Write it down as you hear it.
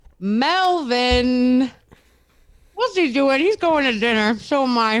Melvin. What's he doing? He's going to dinner. So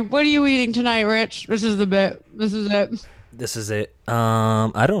am I. What are you eating tonight, Rich? This is the bit. This is it. This is it.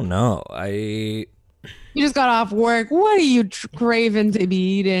 I don't know. You just got off work. What are you craving to be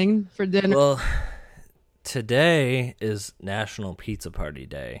eating for dinner? Well, today is National Pizza Party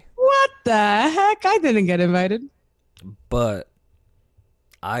Day. What the heck? I didn't get invited. But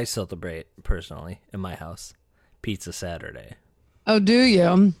I celebrate, personally, in my house, Pizza Saturday. Oh, do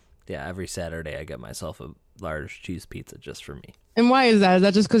you? Yeah, every Saturday I get myself a large cheese pizza just for me. And why is that? Is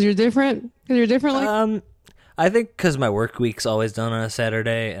that just because you're different? Because you're different? Like? I think because my work week's always done on a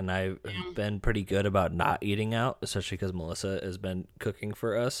Saturday, and I've been pretty good about not eating out, especially because Melissa has been cooking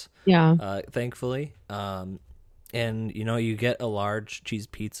for us. Yeah. Thankfully. And, you get a large cheese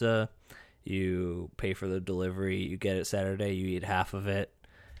pizza, you pay for the delivery, you get it Saturday, you eat half of it,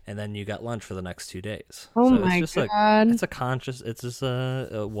 and then you got lunch for the next 2 days. Oh so my it's just God. it's just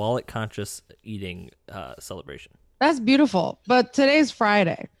a wallet-conscious eating celebration. That's beautiful. But today's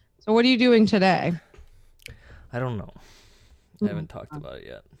Friday. So what are you doing today? I don't know. I haven't talked about it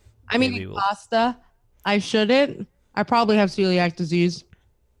yet. I'm eating pasta. I shouldn't. I probably have celiac disease.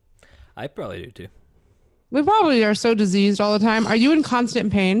 I probably do too. We probably are so diseased all the time. Are you in constant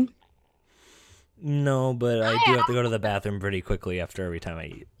pain? No, but I do have to go to the bathroom pretty quickly after every time I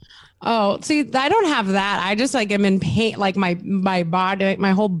eat. Oh, see, I don't have that. I just am in pain. Like my body,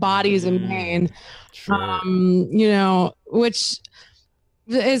 my whole body is in pain. Sure. Which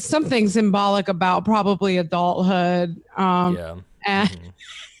is something symbolic about probably adulthood. Yeah.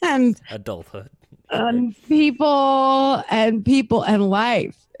 And Adulthood. People and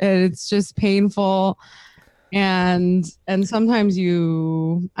life. And it's just painful. And sometimes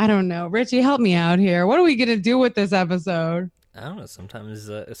I don't know. Richie, help me out here. What are we going to do with this episode? I don't know. Sometimes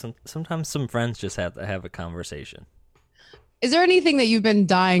some friends just have to have a conversation. Is there anything that you've been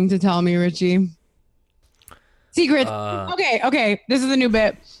dying to tell me, Richie? Secret. Okay. This is a new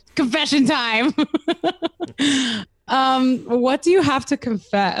bit. Confession time. What do you have to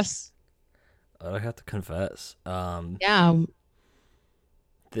confess? What do I have to confess? Yeah.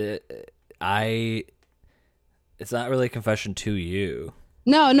 It's not really a confession to you.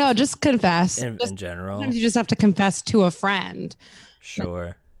 No, just confess. In general. Sometimes you just have to confess to a friend.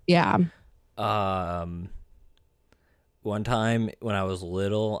 Sure. Yeah. One time when I was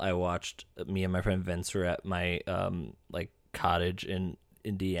little, I watched me and my friend Vince were at my cottage in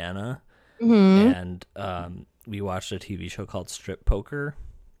Indiana, and we watched a TV show called Strip Poker.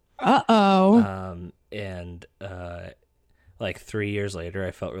 And 3 years later,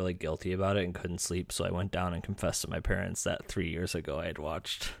 I felt really guilty about it and couldn't sleep, so I went down and confessed to my parents that 3 years ago I had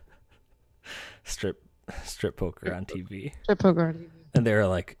watched strip poker on TV. Strip poker on TV. And they were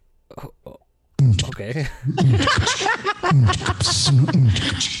like, oh, okay.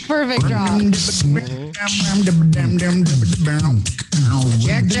 Perfect drop. He's bringing down the fun.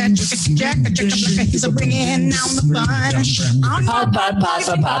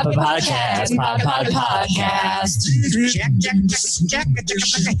 Podcast. Jack, he's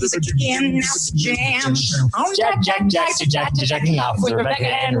kicking out the jam. Jacking off with Rebecca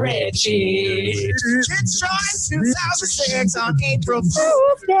and Richie. It's 2006 on April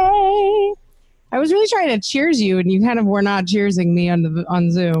Fool's Day. I was really trying to cheers you, and you kind of were not cheersing me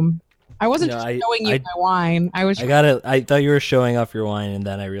on Zoom. I wasn't showing you my wine. I got it. I thought you were showing off your wine, and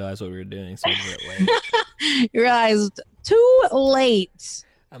then I realized what we were doing. So late. You realized too late.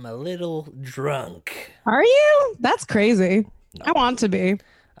 I'm a little drunk. Are you? That's crazy. No. I want to be.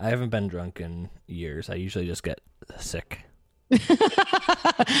 I haven't been drunk in years. I usually just get sick.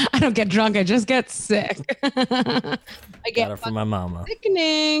 I don't get drunk. I just get sick. I got it from my mama.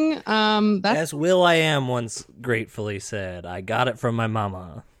 Sickening. As Will.i.am once gratefully said, I got it from my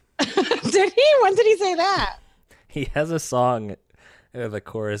mama. Did he? When did he say that? He has a song. The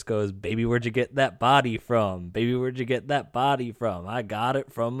chorus goes, "Baby, where'd you get that body from? Baby, where'd you get that body from? I got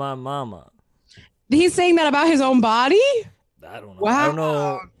it from my mama." He's saying that about his own body? I don't know. Wow. I don't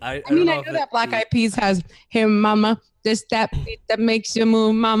know. I know that Black Eyed Peas has him, mama. This that beat that makes you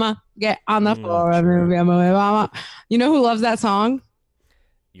move, mama. Get on the floor and move, mama. You know who loves that song?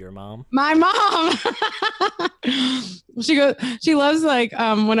 Your mom? My mom. She loves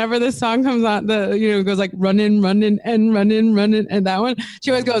whenever this song comes on, it goes like running, and that one.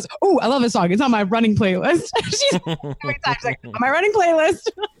 She always goes, "Oh, I love this song. It's on my running playlist." She's every time she's like, "On my running playlist."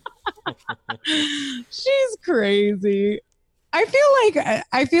 She's crazy. I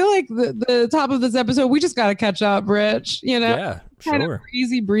feel like the top of this episode, we just got to catch up, Rich. Yeah, kind of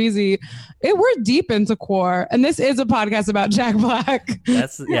breezy. We're deep into core, and this is a podcast about Jack Black.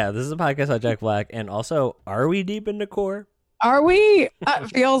 This is a podcast about Jack Black, and also, are we deep into core? Are we?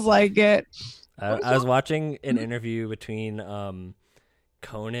 Feels like it. I was watching an interview between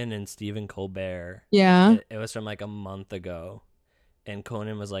Conan and Stephen Colbert. Yeah. It was from like a month ago. And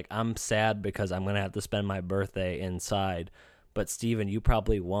Conan was like, I'm sad because I'm going to have to spend my birthday inside. But Stephen, you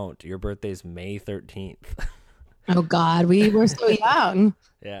probably won't. Your birthday's May 13th. Oh, God. We were so young.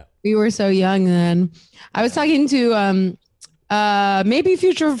 Yeah. We were so young then. I was talking to maybe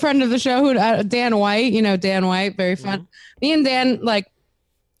future friend of the show, who Dan White. You know, Dan White, very fun. Me and Dan like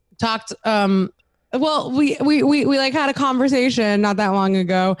talked. Well, we like had a conversation not that long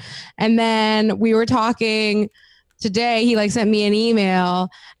ago, and then we were talking today. He like sent me an email,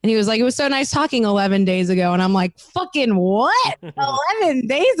 and he was like, "It was so nice talking 11 days ago," and I'm like, "Fucking what? 11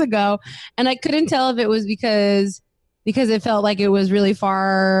 days ago?" And I couldn't tell if it was because it felt like it was really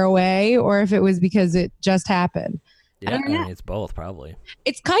far away, or if it was because it just happened. Yeah, I mean, it's both probably.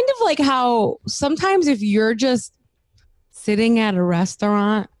 It's kind of like how sometimes if you're just sitting at a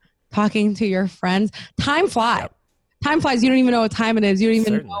restaurant talking to your friends, time flies. Yep. Time flies. You don't even know what time it is. You don't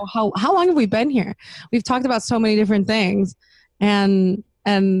even know how long have we been here. We've talked about so many different things, and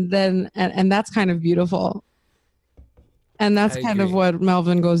that's kind of beautiful. And that's kind of what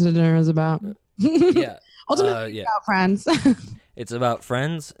Melvin Goes to Dinner is about. Yeah. Ultimately, it's about friends. It's about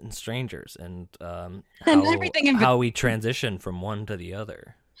friends and strangers, and everything how we transition from one to the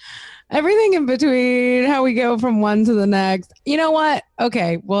other. Everything in between, how we go from one to the next. You know what?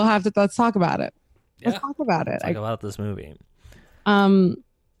 Okay, let's talk about it. Yeah. Let's talk about it. Talk about this movie.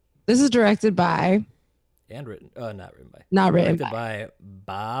 This is directed by and written, not written directed by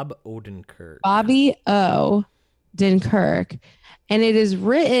Bob Odenkirk. Bobby O. Denkirk, and it is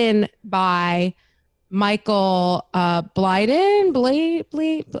written by Michael Blyden.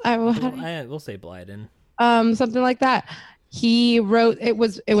 We'll say Blyden. Something like that. He wrote it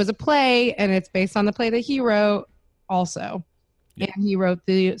was a play, and it's based on the play that he wrote also. Yeah. And he wrote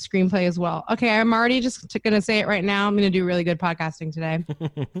the screenplay as well. Okay, I'm already just going to say it right now. I'm going to do really good podcasting today.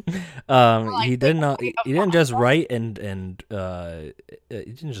 He didn't just write and he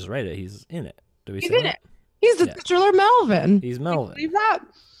didn't just write it. He's in it. Do we say that? He's the titular Melvin. He's Melvin. Believe that?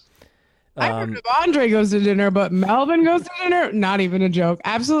 I heard of Andre Goes to Dinner, but Melvin Goes to Dinner? Not even a joke.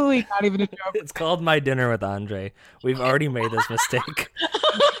 Absolutely not even a joke. It's called My Dinner with Andre. We've already made this mistake.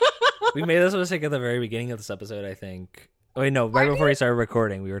 We made this mistake at the very beginning of this episode, I think. Oh, wait, no. Right before we started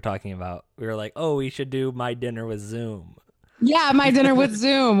recording, we were like, oh, we should do My Dinner with Zoom. Yeah, My Dinner with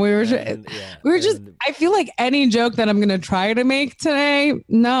Zoom. I feel like any joke that I'm going to try to make today,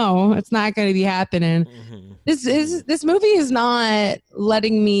 no, it's not going to be happening. Mm-hmm. This movie is not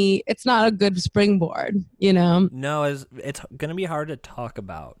letting me, it's not a good springboard, you know? No, it's going to be hard to talk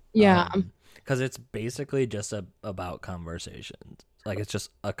about. Yeah. Because it's basically just about conversations. Like, it's just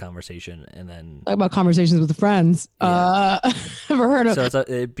a conversation, and then talk about conversations with friends. Yeah. Ever heard of? So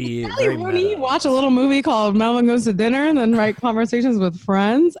it'd be very meta. Watch a little movie called Melvin Goes to Dinner, and then write Conversations with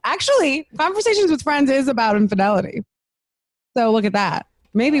Friends. Actually, Conversations with Friends is about infidelity. So look at that.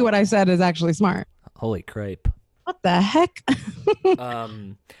 Maybe what I said is actually smart. Holy crepe! What the heck?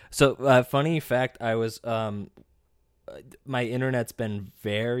 So funny fact, I was my internet's been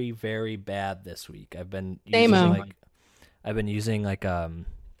very, very bad this week. I've been using a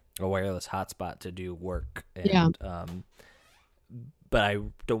wireless hotspot to do work, and but I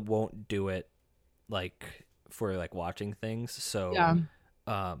won't do it for watching things. So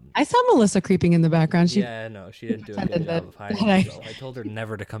I saw Melissa creeping in the background. She didn't do a good job of hiding herself. I told her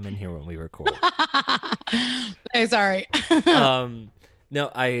never to come in here when we record. Hey, sorry.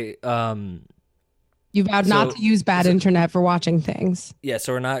 No, You vowed not to use bad internet for watching things. Yeah,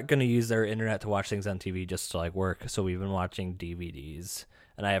 so we're not going to use their internet to watch things on TV just to work. So we've been watching DVDs,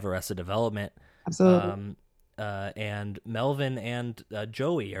 and I have Arrested Development. Absolutely. And Melvin and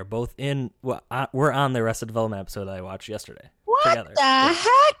Joey are both in. Well, we're on the Arrested Development episode that I watched yesterday. What together. The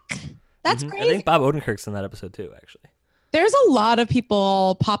heck? That's crazy. I think Bob Odenkirk's in that episode too, actually. There's a lot of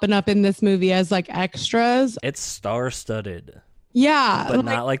people popping up in this movie as extras. It's star-studded. Yeah, but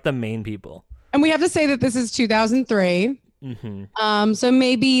not the main people. And we have to say that this is 2003. Mm-hmm. So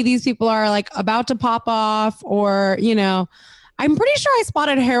maybe these people are about to pop off, or I'm pretty sure I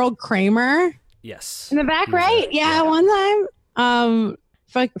spotted Harold Kramer. Yes. In the back, right? Yeah, one time.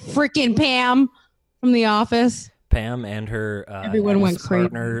 Freaking Pam from The Office. Pam and her everyone went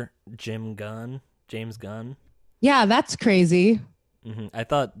partner James Gunn. Yeah, that's crazy. Mm-hmm. I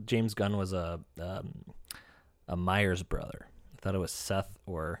thought James Gunn was a Myers brother. I thought it was Seth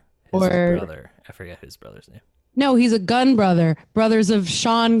or his brother. I forget his brother's name. No, he's a Gunn brother. Brothers of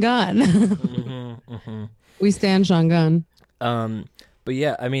Sean Gunn. Mm-hmm, mm-hmm. We stand Sean Gunn. But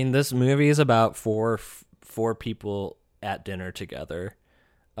yeah, I mean, this movie is about four people at dinner together.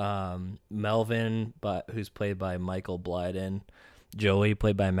 Melvin, who's played by Michael Blyden, Joey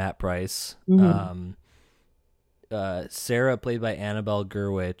played by Matt Price, Sarah played by Annabelle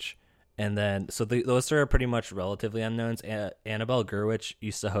Gurwitch, and then those are pretty much relatively unknowns. Annabelle Gurwitch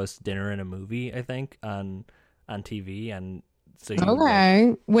used to host Dinner and a Movie, I think, on TV, and so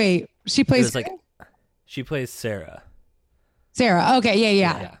wait, she plays she plays Sarah. Sarah, okay,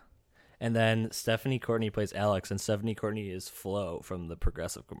 yeah. And then Stephanie Courtney plays Alex, and Stephanie Courtney is Flo from the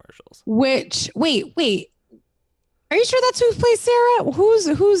Progressive commercials. Which wait, are you sure that's who plays Sarah?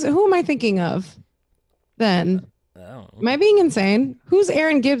 Who am I thinking of? Then am I being insane? Who's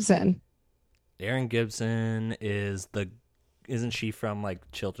Erin Gibson? Erin Gibson isn't she from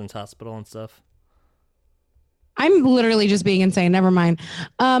like Children's Hospital and stuff? I'm literally just being insane. Never mind.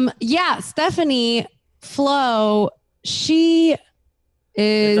 Yeah, Stephanie Flo. She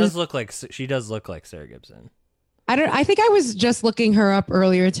does look like Sarah Gibson. I think I was just looking her up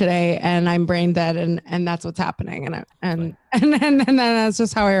earlier today, and I'm brain dead, and that's what's happening, and then that's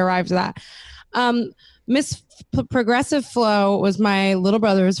just how I arrived at that. Miss Progressive Flo was my little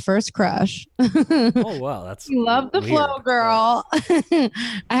brother's first crush. Oh wow, that's love the weird. Flo girl. I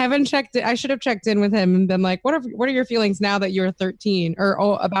haven't checked it. I should have checked in with him and been like, what are your feelings now that you're 13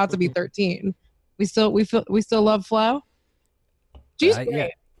 or about to be 13? We still love Flo. She's great. Yeah.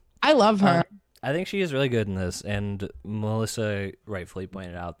 I love her. I think she is really good in this, and Melissa rightfully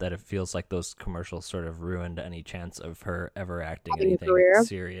pointed out that it feels like those commercials sort of ruined any chance of her ever acting anything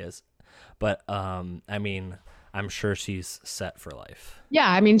serious. But I mean, I'm sure she's set for life. Yeah,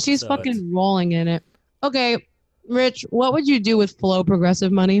 I mean, she's fucking rolling in it. Okay, Rich, what would you do with Flo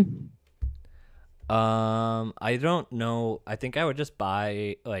Progressive money? I don't know. I think I would just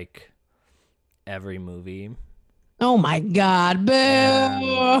buy like every movie. Oh my God,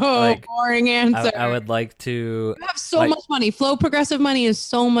 boo! Boring answer. I would like to. You have so much money. Flo Progressive money is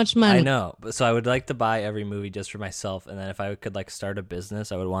so much money. I know, so I would like to buy every movie just for myself, and then if I could like start a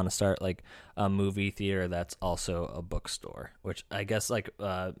business, I would want to start like a movie theater that's also a bookstore, which I guess like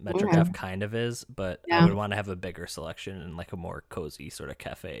Metrograph kind of is, but I would want to have a bigger selection and like a more cozy sort of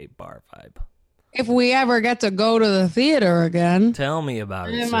cafe bar vibe. If we ever get to go to the theater again, tell me about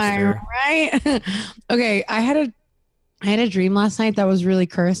it, sister. Am I right? Okay, I had a dream last night that was really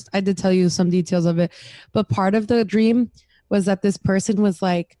cursed. I did tell you some details of it, but part of the dream was that this person was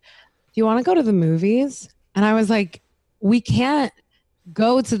like, "Do you want to go to the movies?" And I was like, "We can't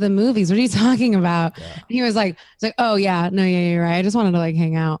go to the movies. What are you talking about?" Yeah. And he was like, "Oh yeah, no, yeah, you're right. I just wanted to like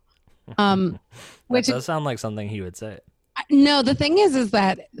hang out." Which does sound like something he would say. No, the thing is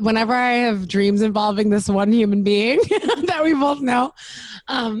that whenever I have dreams involving this one human being that we both know,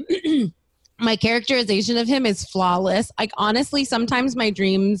 my characterization of him is flawless. Like, honestly, sometimes my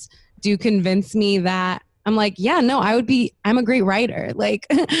dreams do convince me that I'm like, yeah, no, I'm a great writer. Like,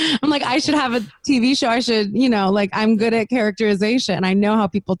 I'm like, I should have a TV show. I should, like I'm good at characterization. I know how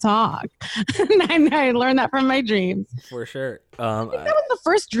people talk. And I learned that from my dreams. For sure. I think that was the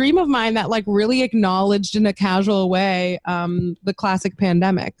first dream of mine that like really acknowledged in a casual way the classic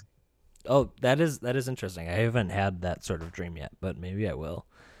pandemic. Oh, that is interesting. I haven't had that sort of dream yet, but maybe I will.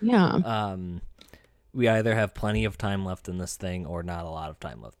 Yeah. We either have plenty of time left in this thing or not a lot of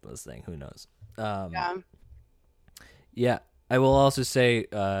time left in this thing. Who knows? Yeah. I will also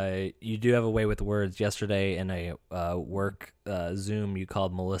say you do have a way with words. Yesterday in a work Zoom, you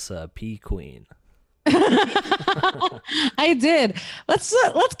called Melissa a pea queen. I did. Let's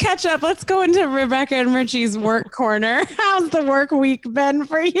catch up. Let's go into Rebecca and Richie's work corner. How's the work week been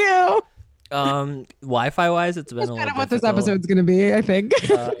for you? Wi-Fi wise, it's been That's a kind little of what difficult. this episode's gonna be, I think.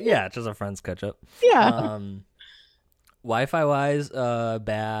 Yeah, just a friends catch up. Yeah. Wi-Fi wise,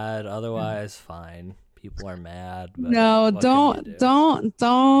 bad. Otherwise, fine. People are mad. But no, don't.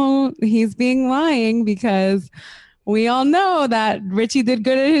 He's being lying because we all know that Richie did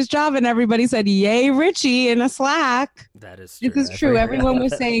good at his job, and everybody said, "Yay, Richie!" in a Slack. That is true. This is true. Everyone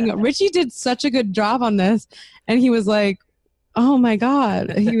was saying Richie did such a good job on this, and he was like, "Oh my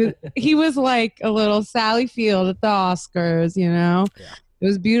God!" He was like a little Sally Field at the Oscars. Yeah. It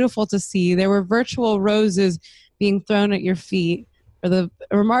was beautiful to see. There were virtual roses being thrown at your feet for the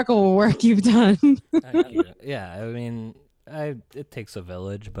remarkable work you've done. Yeah, I mean, it takes a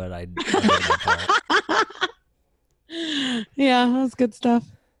village, but I did my part. Yeah, that was good stuff.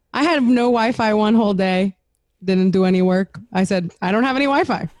 I had no Wi-Fi one whole day. Didn't do any work. I said, I don't have any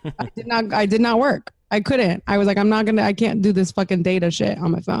Wi-Fi. I did not work. I couldn't. I was like, I can't do this fucking data shit on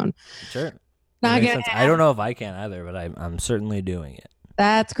my phone. Sure. I don't know if I can either, but I'm certainly doing it.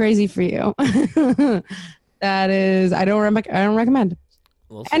 That's crazy for you. That is, I don't recommend.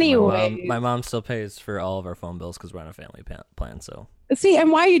 We'll see. Anyway, My mom still pays for all of our phone bills because we're on a family plan. So, see, and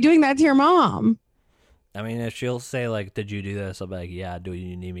why are you doing that to your mom? I mean, if she'll say like, "Did you do this?" I'll be like, "Yeah." Do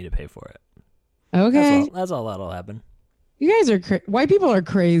you need me to pay for it? Okay, That's all that'll happen. you guys are white people are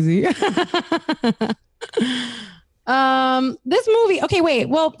crazy. This movie. Okay, wait.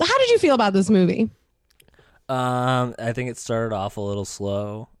 Well, how did you feel about this movie? I think it started off a little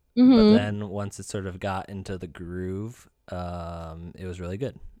slow, but then once it sort of got into the groove, it was really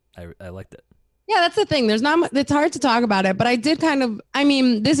good. I liked it. Yeah, that's the thing. It's hard to talk about it, but I did I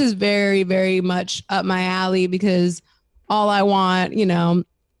mean, this is very, very much up my alley because all I want, in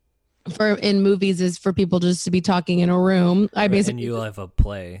movies is for people just to be talking in a room. And you have a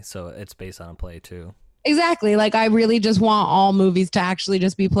play, so it's based on a play too. Exactly. Like I really just want all movies to actually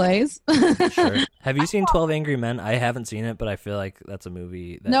just be plays. Sure. Have you seen 12 Angry Men? I haven't seen it, but I feel like that's a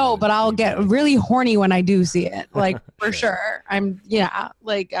movie. No, but I'll get really horny when I do see it. Like for sure. I don't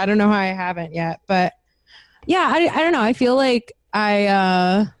know how I haven't yet, but yeah, I don't know. I feel like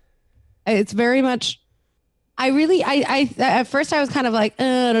it's very much, I at first I was kind of like,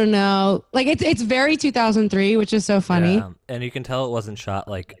 I don't know. Like it's very 2003, which is so funny. Yeah. And you can tell it wasn't shot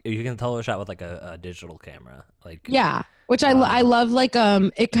you can tell it was shot with like a digital camera. Like yeah, which I love. Like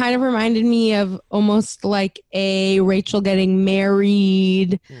it kind of reminded me of almost like a Rachel getting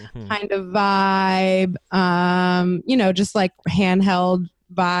married kind of vibe. Just like handheld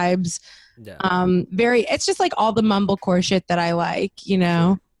vibes. Yeah. It's just like all the mumblecore shit that I like,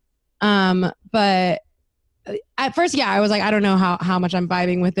 Sure. But at first, yeah, I was like, I don't know how much I'm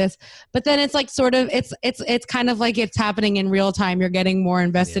vibing with this, but then it's like sort of it's kind of like it's happening in real time. You're getting more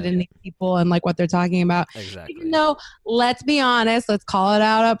invested in these people and like what they're talking about. Exactly. Even though, let's be honest, let's call it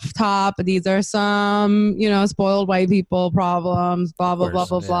out up top. These are some spoiled white people problems. Blah blah blah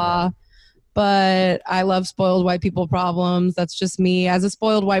blah blah. But I love spoiled white people problems. That's just me as a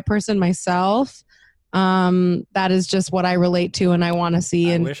spoiled white person myself. That is just what I relate to and I want to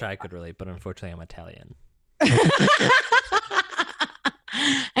see. I wish I could relate, but unfortunately, I'm Italian.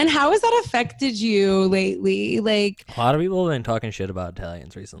 And how has that affected you lately? Like a lot of people have been talking shit about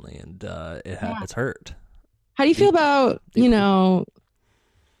Italians recently, and it's hurt. How do you feel about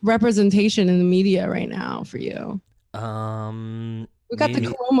representation in the media right now for you? We got the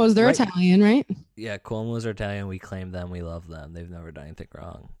Cuomos. They're right. Italian, right? Yeah, Cuomos are Italian. We claim them. We love them. They've never done anything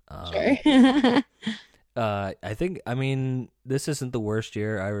wrong. Sure. I mean, this isn't the worst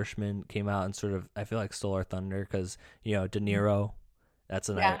year. Irishman came out and sort of, I feel like, stole our thunder because, De Niro, that's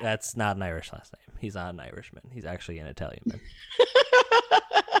not an Irish last name. He's not an Irishman. He's actually an Italian man.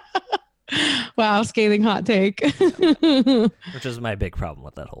 Wow, scathing hot take. Which is my big problem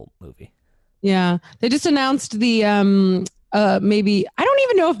with that whole movie. Yeah. They just announced the, maybe, I don't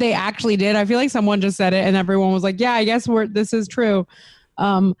even know if they actually did. I feel like someone just said it and everyone was like, yeah, I guess this is true.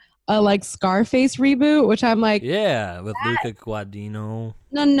 Like Scarface reboot, which I'm like, yeah, with Luca Guadagnino.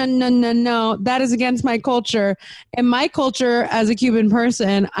 No. That is against my culture. And my culture as a Cuban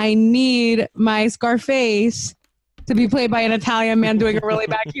person, I need my Scarface to be played by an Italian man doing a really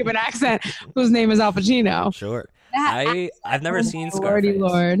bad Cuban accent whose name is Al Pacino. Sure. I've never seen Scarface.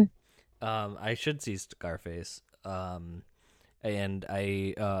 Lord. I should see Scarface. And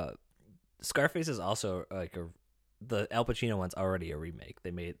Scarface is also like the Al Pacino one's already a remake.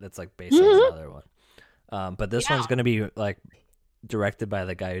 That's like based on another one. But this one's going to be like directed by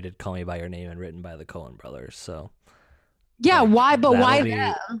the guy who did Call Me by Your Name and written by the Coen brothers. So yeah, why? But why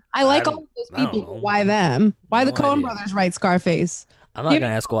them? I like all of those people. But why them? Why the Coen brothers write Scarface? I'm not going to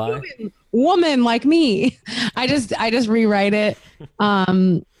ask why. Woman like me, I just rewrite it.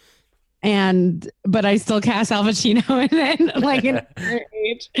 But I still cast Al Pacino in it, like in her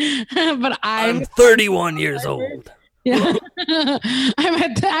age. But I'm 31 years old. Yeah,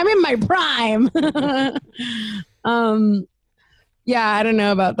 I'm in my prime. Yeah, I don't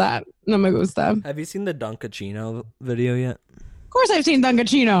know about that. No me gusta. Have you seen the Dunkachino video yet? Of course, I've seen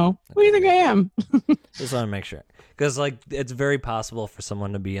Dunkachino. What do you think I am? Just want to make sure, because like it's very possible for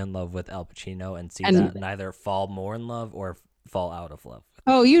someone to be in love with Al Pacino and see that and either fall more in love or fall out of love.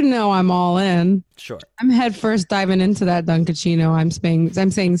 Oh, I'm all in. Sure. I'm head first diving into that Dunkachino. I'm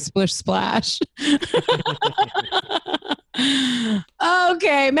saying splish splash.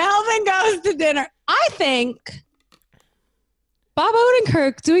 Okay, Melvin goes to dinner. I think Bob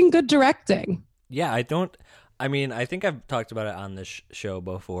Odenkirk doing good directing. Yeah, I think I've talked about it on this show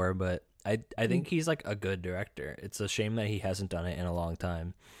before, but I think he's like a good director. It's a shame that he hasn't done it in a long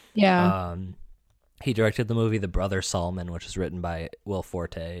time. Yeah. He directed the movie The Brother Solomon, which is written by Will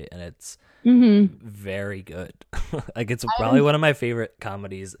Forte, and it's very good. Like it's probably one of my favorite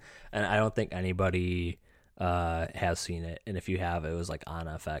comedies, and I don't think anybody has seen it, and if you have, it was like on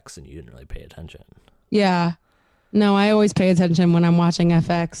FX and you didn't really pay attention. Yeah. No, I always pay attention when I'm watching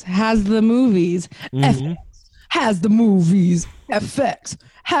FX. Has the movies. FX has the movies. FX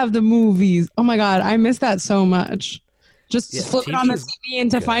have the movies. Oh my God, I miss that so much. Just flip it on the TV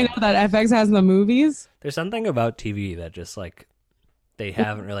and to find out that FX has the movies. There's something about TV that just like they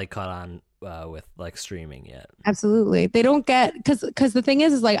haven't really caught on with like streaming yet. Absolutely. They don't get, because the thing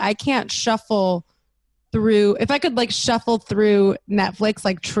is like I can't shuffle through. If I could like shuffle through Netflix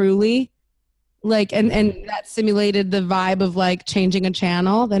like truly, like and that simulated the vibe of like changing a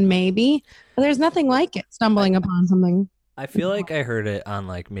channel, then maybe. But there's nothing like it, stumbling upon something. I feel like I heard it on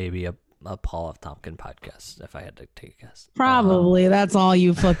like maybe a Paul F. Tompkins podcast, if I had to take a guess. Probably. That's all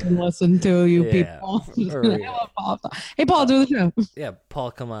you fucking listen to, you people. I love Paul. Hey, Paul, do the show. Yeah,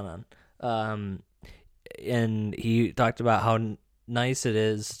 Paul, come on. And he talked about how nice it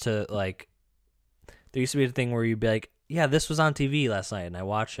is to like. There used to be a thing where you'd be like, "Yeah, this was on TV last night, and I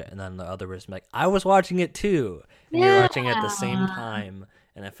watched it," and then the other person would be like, "I was watching it too," and you're watching it at the same time,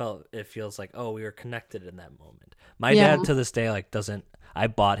 and it feels like, oh, we were connected in that moment. My dad to this day like doesn't. I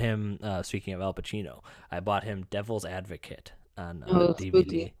bought him. Speaking of Al Pacino, I bought him Devil's Advocate on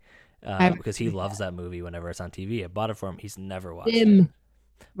DVD because he loves that movie whenever it's on TV. I bought it for him. He's never watched it.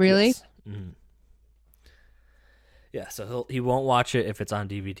 Really? Yes. Mm-hmm. Yeah, so he won't watch it if it's on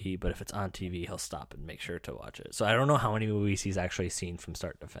DVD, but if it's on TV, he'll stop and make sure to watch it. So I don't know how many movies he's actually seen from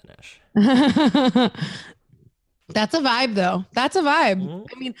start to finish. That's a vibe, though. That's a vibe. Mm-hmm.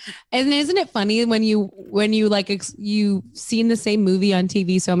 I mean, and isn't it funny when you like you've seen the same movie on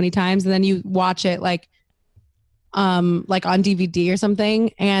TV so many times, and then you watch it like on DVD or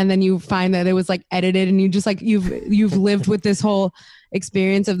something, and then you find that it was like edited, and you just like you've lived with this whole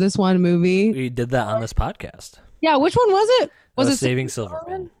experience of this one movie. We did that on this podcast. Yeah, which one was it? Was it Saving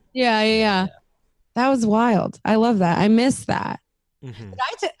Silverman? Yeah. That was wild. I love that. I miss that. Mm-hmm.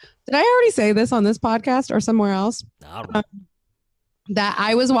 Did I already say this on this podcast or somewhere else? That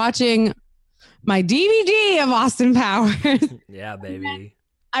I was watching my DVD of Austin Powers. Yeah, baby.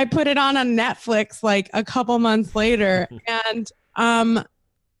 I put it on Netflix like a couple months later, and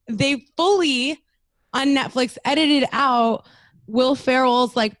they fully on Netflix edited out Will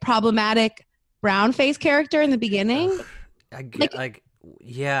Ferrell's like problematic brown face character in the beginning. I get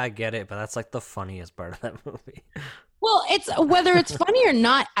I get it, but that's like the funniest part of that movie. Well, it's whether it's funny or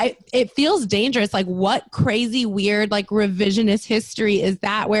not, it feels dangerous. Like what crazy, weird, like revisionist history is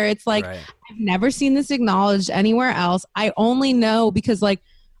that where it's like, right. I've never seen this acknowledged anywhere else. I only know because like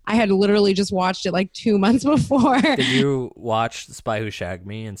I had literally just watched it like 2 months before. Did you watch The Spy Who Shagged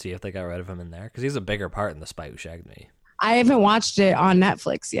Me and see if they got rid of him in there? Because he's a bigger part in The Spy Who Shagged Me. I haven't watched it on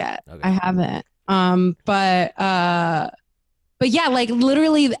Netflix yet. Okay. I haven't. But yeah, like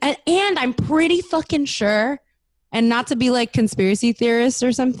literally, and I'm pretty fucking sure, and not to be like conspiracy theorists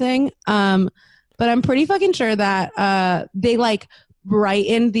or something, but I'm pretty fucking sure that they like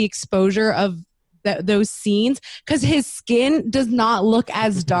brightened the exposure of those scenes because his skin does not look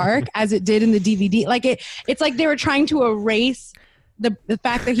as dark as it did in the DVD. Like it's like they were trying to erase the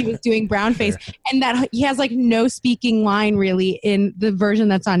fact that he was doing brown face and that he has like no speaking line really in the version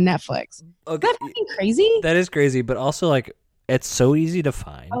that's on Netflix. Okay. Is that fucking crazy? That is crazy, but also like it's so easy to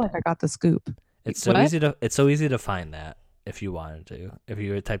find. Oh, like I got the scoop. It's so easy to find that if you wanted to. If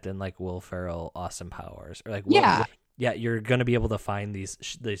you had typed in like Will Ferrell, Austin Powers, or like you're gonna be able to find these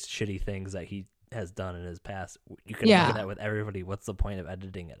shitty things that he has done in his past. You can do that with everybody. What's the point of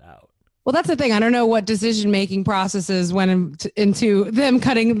editing it out? Well, that's the thing. I don't know what decision-making processes went into them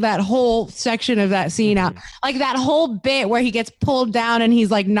cutting that whole section of that scene out. Like that whole bit where he gets pulled down and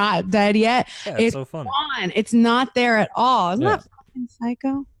he's like not dead yet. Yeah, it's so fun. Gone. It's not there at all. Isn't that fucking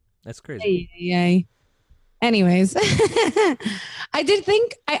psycho? That's crazy. Yay. Anyways, I did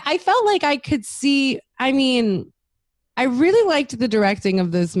think, I felt like I could see, I mean, I really liked the directing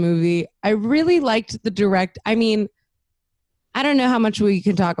of this movie. I really liked I don't know how much we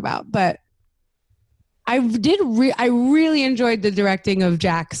can talk about, but I really enjoyed the directing of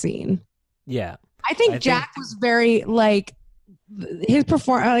Jack's scene. Yeah. I think Jack was very like his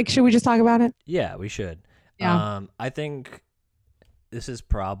performance. Like, should we just talk about it? Yeah, we should. Yeah. I think this is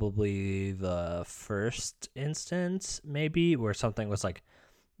probably the first instance maybe where something was like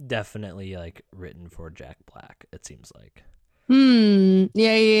definitely like written for Jack Black. It seems like.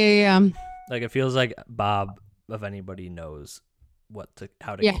 Yeah. Like it feels like Bob, if anybody knows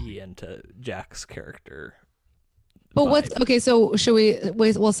how to key into Jack's character. But vibe. So should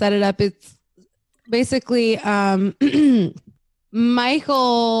we'll set it up. It's basically Melvin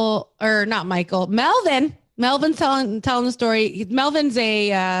Melvin's telling the story. Melvin's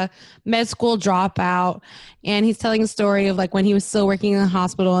a med school dropout, and he's telling a story of like when he was still working in the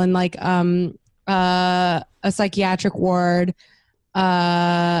hospital and like a psychiatric ward.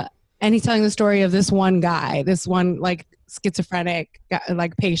 And he's telling the story of this one guy, this one like schizophrenic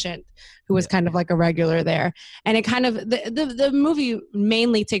like patient who was kind of like a regular there. And it kind of the movie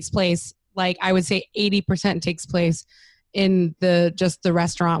mainly takes place, like I would say 80% takes place in the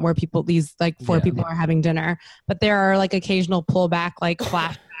restaurant where these like four people are having dinner, but there are like occasional pullback like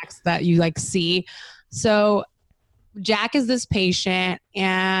flashbacks that you like see. So Jack is this patient,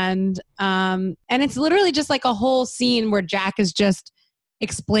 and it's literally just like a whole scene where Jack is just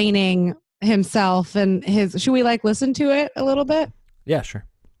explaining himself and his. Should we like listen to it a little bit? Yeah, sure.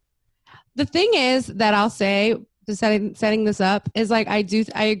 The thing is that I'll say, setting this up, is like I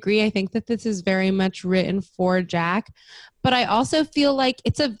agree. I think that this is very much written for Jack, but I also feel like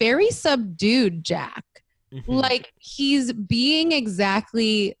it's a very subdued Jack. Mm-hmm. Like he's being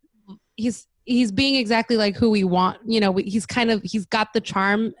exactly like who we want. You know, he's got the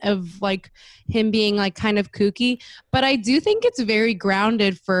charm of like him being like kind of kooky, but I do think it's very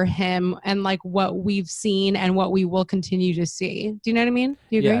grounded for him and like what we've seen and what we will continue to see. Do you know what I mean?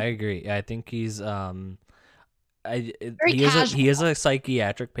 Do you agree? Yeah, I agree. I think he's he is a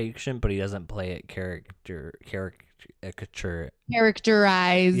psychiatric patient, but he doesn't play it characterized.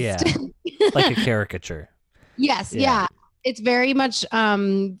 Yeah, like a caricature. Yes, yeah. It's very much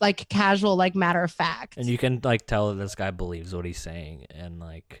like casual, like matter of fact. And you can like tell that this guy believes what he's saying, and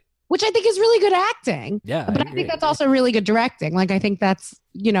like, which I think is really good acting. Yeah, but I think that's also really good directing. Like I think that's,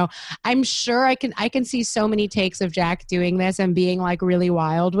 you know, I'm sure I can see so many takes of Jack doing this and being like really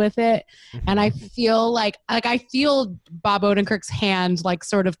wild with it. Mm-hmm. And I feel like I feel Bob Odenkirk's hand like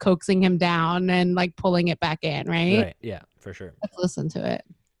sort of coaxing him down and like pulling it back in, right? Yeah, for sure. Let's listen to it.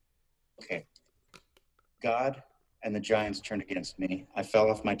 Okay. God and the giants turned against me. I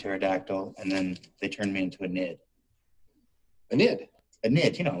fell off my pterodactyl, and then they turned me into a nid. A nid? A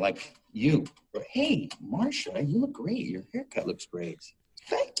nid, you know, like you. Hey, Marsha, you look great. Your haircut looks great.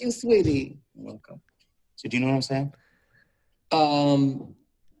 Thank you, sweetie. You're welcome. So do you know what I'm saying?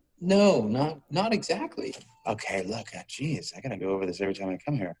 No, not exactly. Okay, look, geez, I gotta go over this every time I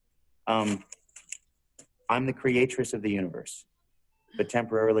come here. I'm the creatress of the universe, but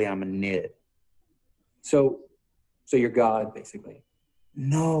temporarily I'm a nid. So you're God, basically.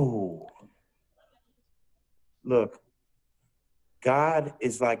 No. Look, God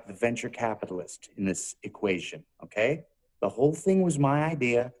is like the venture capitalist in this equation, okay? The whole thing was my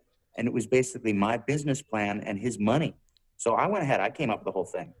idea, and it was basically my business plan and his money. So I went ahead, I came up with the whole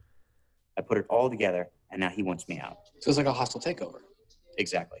thing. I put it all together, and now he wants me out. So it's like a hostile takeover.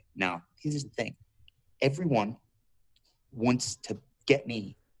 Exactly. Now, here's the thing. Everyone wants to get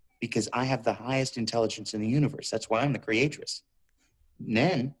me because I have the highest intelligence in the universe. That's why I'm the creatress. And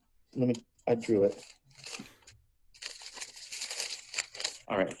then, I drew it.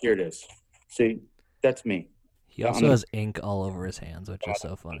 All right, here it is. See, that's me. He also has ink all over his hands, which is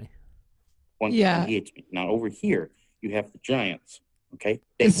so funny. He hates me. Now, over here, you have the giants, okay?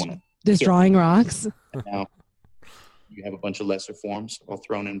 This drawing rocks. Now, you have a bunch of lesser forms all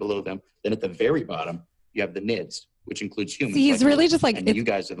thrown in below them. Then at the very bottom, you have the nids, which includes humans. See, he's really just like, you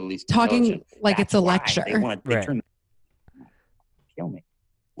guys are the least talking like it's a lecture. They turn kill me.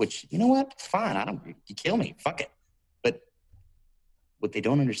 Which, you know what? Fine. You kill me. Fuck it. But what they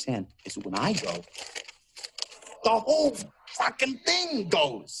don't understand is when I go, the whole fucking thing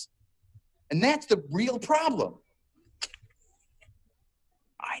goes. And that's the real problem.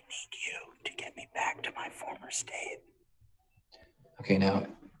 I need you to get me back to my former state. Okay, now,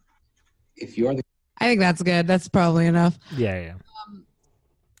 if you are the... I think that's good. That's probably enough. Yeah.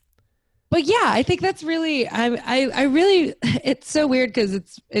 But yeah, I think that's really, I really, it's so weird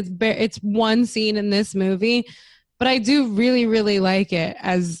because it's one scene in this movie, but I do really, really like it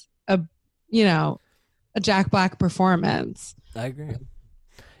as a Jack Black performance. I agree.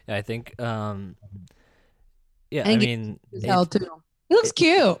 Yeah, I think, I mean, too. He looks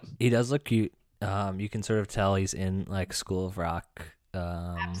cute. He does look cute. You can sort of tell he's in like School of Rock.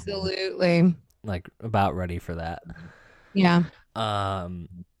 Absolutely. Like about ready for that. Yeah.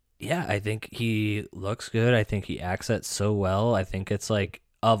 Yeah, I think he looks good. I think he acts it so well. I think it's like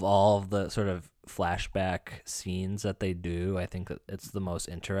of all of the sort of flashback scenes that they do, I think that it's the most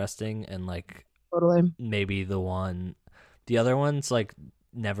interesting and like totally maybe the other ones like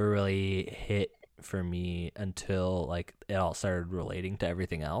never really hit for me until like it all started relating to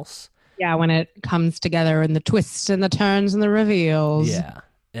everything else. Yeah, when it comes together and the twists and the turns and the reveals. Yeah.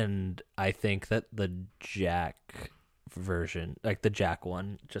 And I think that the Jack version, like the Jack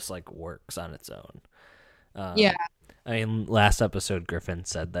one, just like works on its own. Yeah. I mean, last episode, Griffin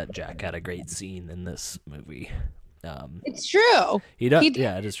said that Jack had a great scene in this movie. It's true. He does. He did.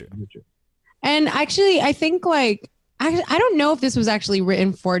 Yeah, it is true. And actually, I think like I don't know if this was actually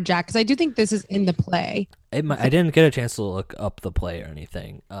written for Jack because I do think this is in the play. I didn't get a chance to look up the play or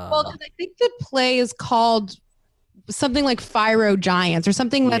anything. Well, 'cause I think the play is called something like Pharaoh Giants or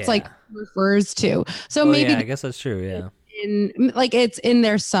something that's like refers to. So maybe yeah, I guess that's true. Yeah. It's in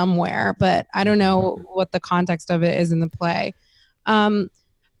there somewhere, but I don't know what the context of it is in the play. But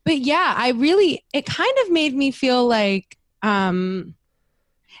yeah, it kind of made me feel like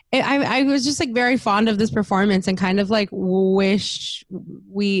I was just like very fond of this performance and kind of like wish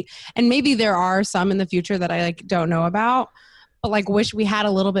and maybe there are some in the future that I like don't know about, but like wish we had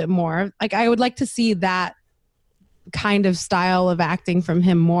a little bit more. Like I would like to see that kind of style of acting from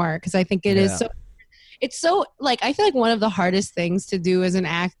him more because I think it's so like I feel like one of the hardest things to do as an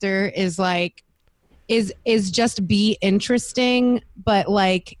actor is like is just be interesting, but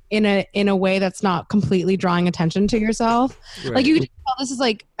like in a way that's not completely drawing attention to yourself. Right. Like you can tell this is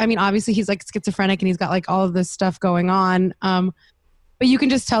like, I mean, obviously he's like schizophrenic and he's got like all of this stuff going on. But you can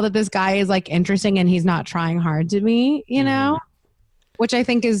just tell that this guy is like interesting and he's not trying hard to be, you know, which I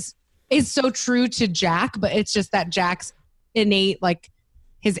think is so true to Jack, but it's just that Jack's innate, like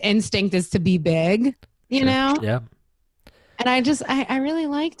his instinct is to be big, you know? Yeah. And I really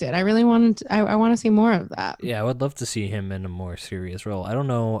liked it. I really I want to see more of that. Yeah, I would love to see him in a more serious role. I don't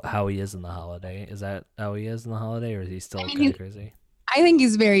know how he is in The Holiday. Is that how he is in The Holiday, or is he still kind of crazy? I think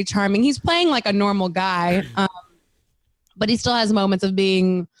he's very charming. He's playing like a normal guy, but he still has moments of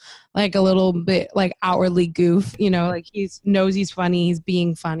being like a little bit like outwardly goof. You know, like knows he's funny. He's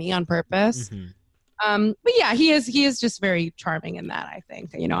being funny on purpose. Mm-hmm. But yeah, he is just very charming in that. I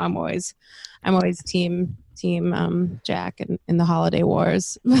think I'm always team Jack in the Holiday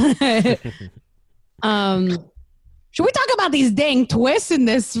Wars. Should we talk about these dang twists in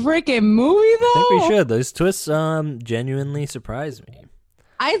this freaking movie though? I think we should. Those twists genuinely surprised me.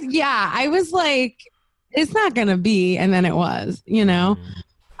 I was like, it's not gonna be, and then it was,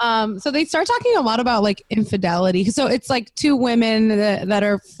 so they start talking a lot about like infidelity. So it's like two women that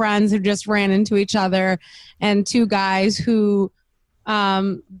are friends who just ran into each other, and two guys who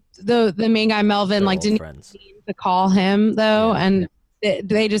the main guy Melvin like didn't mean to call him though, and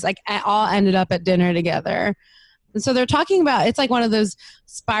they just like all ended up at dinner together. And so they're talking about, it's like one of those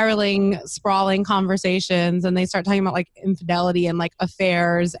sprawling conversations, and they start talking about like infidelity and like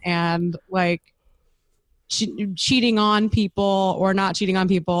affairs and like cheating on people or not cheating on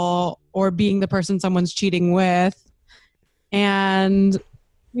people or being the person someone's cheating with. And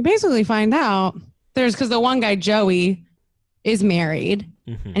you basically find out because the one guy, Joey, is married.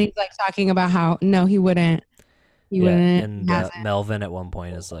 Mm-hmm. And he's like talking about how no, he wouldn't. And Melvin at one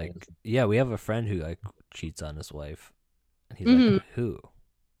point is like, yeah, we have a friend who like cheats on his wife. And he's like, who?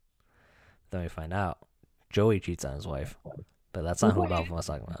 Then we find out Joey cheats on his wife, but that's not who Melvin was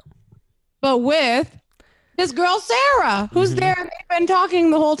talking about. But with this girl Sarah, who's there, they've been talking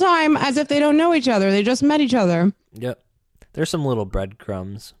the whole time as if they don't know each other. They just met each other. Yep. There's some little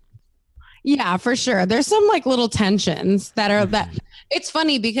breadcrumbs. Yeah, for sure. There's some like little tensions that are that. It's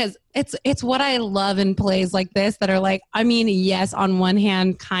funny because it's what I love in plays like this that are like, I mean, yes, on one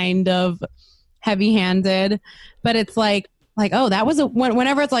hand, kind of heavy-handed, but it's like oh, that was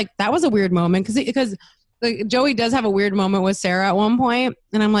whenever it's like that was a weird moment because like, Joey does have a weird moment with Sarah at one point,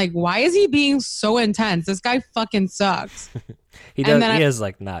 and I'm like, why is he being so intense? This guy fucking sucks. He does. He is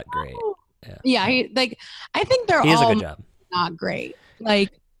like not great. Yeah. I think they're he all does a good job. Not great. Like.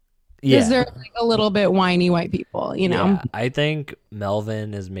 Because they're like a little bit whiny white people, Yeah, I think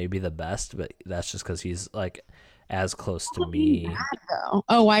Melvin is maybe the best, but that's just because he's like as close to me.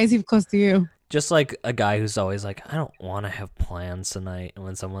 Oh, why is he close to you? Just like a guy who's always like, I don't want to have plans tonight. And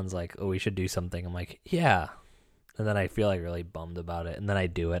when someone's like, oh, we should do something, I'm like, yeah. And then I feel like really bummed about it. And then I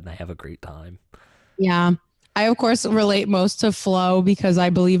do it and I have a great time. Yeah. I, of course, relate most to Flo because I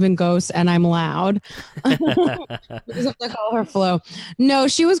believe in ghosts and I'm loud. Because I call her Flo. No,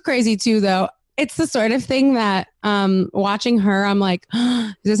 she was crazy too, though. It's the sort of thing that watching her, I'm like,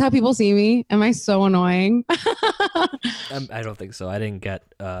 is this how people see me? Am I so annoying? I don't think so. I didn't get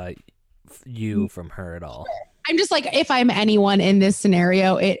you from her at all. I'm just like, if I'm anyone in this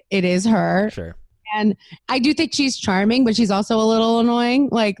scenario, it is her. Sure. And I do think she's charming, but she's also a little annoying.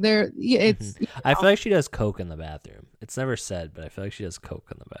 Like it's. I feel like she does coke in the bathroom. It's never said, but I feel like she does coke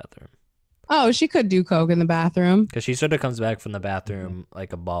in the bathroom. Oh, she could do coke in the bathroom. Because she sort of comes back from the bathroom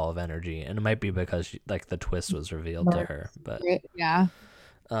like a ball of energy, and it might be because like the twist was revealed to her. But yeah.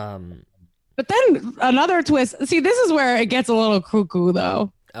 But then another twist. See, this is where it gets a little cuckoo,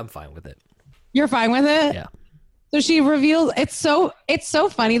 though. I'm fine with it. You're fine with it? Yeah. So she reveals it's so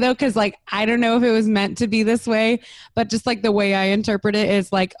funny though, because like I don't know if it was meant to be this way, but just like the way I interpret it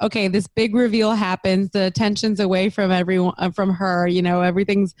is like, okay, this big reveal happens, the attention's away from everyone, from her, you know,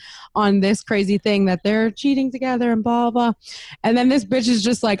 everything's on this crazy thing that they're cheating together and blah blah, and then this bitch is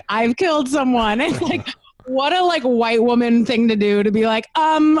just like, I've killed someone. It's like, what a like white woman thing to do, to be like,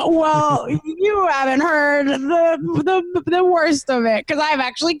 well, you haven't heard the worst of it because I've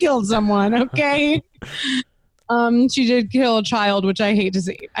actually killed someone. Okay. She did kill a child, which I hate to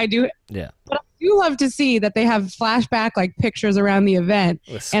see. I do. Yeah. But I do love to see that they have flashback like pictures around the event.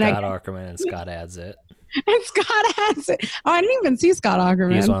 With Scott Aukerman, and Scott adds it. And Scott adds it. Oh, I didn't even see Scott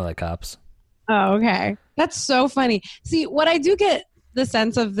Aukerman. He's one of the cops. Oh, okay. That's so funny. See, what I do get the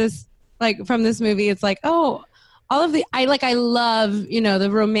sense of this, like from this movie, it's like, oh, all of the, I love, you know, the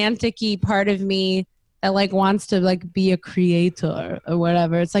romantic-y part of me that like wants to like be a creator or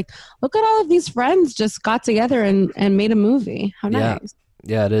whatever. It's like, look at all of these friends just got together and made a movie. How nice.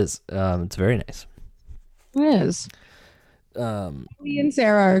 Yeah, it is. It's very nice. It is. Me and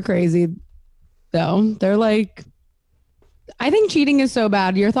Sarah are crazy though. They're like, I think cheating is so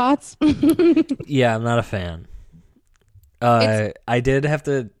bad. Your thoughts? Yeah, I'm not a fan. I did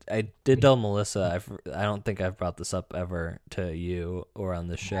tell Melissa, I don't think I've brought this up ever to you or on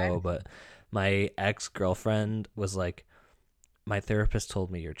the show, but my ex-girlfriend was like, my therapist told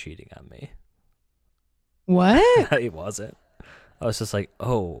me you're cheating on me. What? It wasn't. I was just like,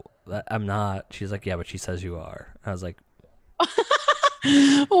 oh, I'm not. She's like, yeah, but she says you are. I was like,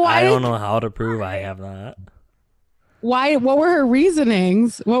 I don't know how to prove I have not. Why? What were her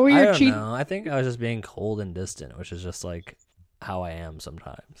reasonings? What were your cheating? I don't know. I think I was just being cold and distant, which is just like how I am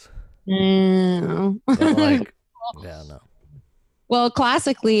sometimes. But like, yeah, no. Well,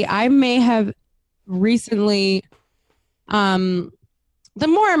 classically, I may have recently, the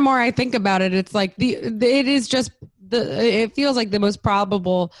more and more I think about it, it's like it feels like the most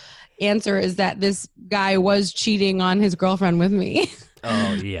probable answer is that this guy was cheating on his girlfriend with me.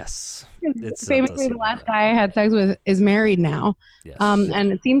 Oh, yes. Famously, the last guy I had sex with is married now. Yes.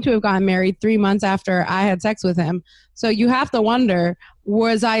 And it seemed to have gotten married 3 months after I had sex with him. So you have to wonder,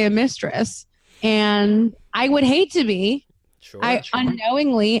 was I a mistress? And I would hate to be. Sure.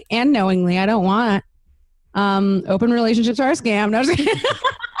 Unknowingly and knowingly, I don't want open relationships are a scam. No, I'm just kidding.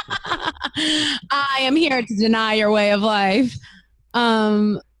 I am here to deny your way of life.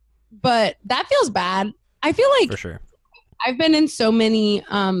 But that feels bad. I feel like for sure. I've been in so many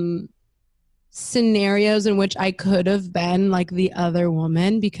scenarios in which I could have been like the other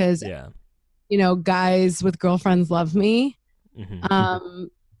woman because, you know, guys with girlfriends love me. Mm-hmm.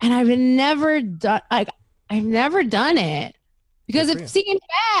 And I've never done it. Because it seems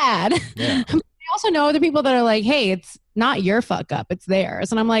bad. Yeah. I also know other people that are like, hey, it's not your fuck up, it's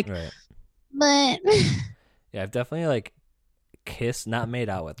theirs. And I'm like, but yeah, I've definitely like kissed, not made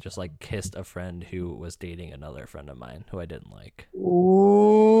out with, just like kissed a friend who was dating another friend of mine who I didn't like.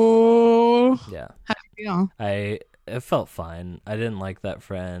 Ooh. Yeah. How do you feel? It felt fine. I didn't like that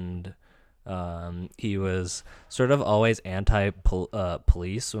friend. He was sort of always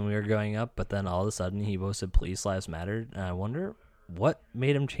anti-police when we were growing up, but then all of a sudden he posted Police Lives Matter, and I wonder what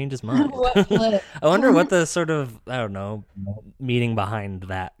made him change his mind. I wonder what the sort of, I don't know, meaning behind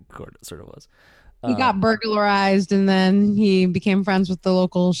that sort of was. He got burglarized, and then he became friends with the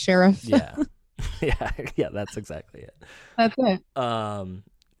local sheriff. Yeah, that's exactly it. That's it.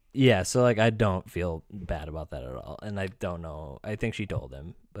 Yeah, so like I don't feel bad about that at all, and I don't know. I think she told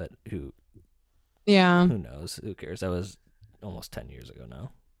him, but who knows? Who cares? That was almost 10 years ago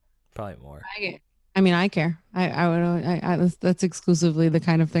now, probably more. I care. That's exclusively the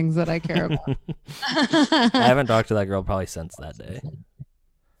kind of things that I care about. I haven't talked to that girl probably since that day.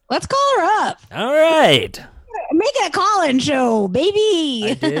 Let's call her up. All right. Make it a call-in show,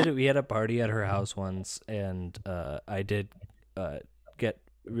 baby. I did. We had a party at her house once, and I did get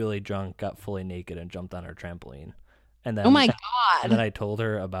really drunk, got fully naked, and jumped on her trampoline. And then, oh my god! And then I told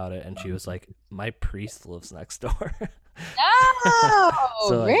her about it, and she was like, "My priest lives next door." No,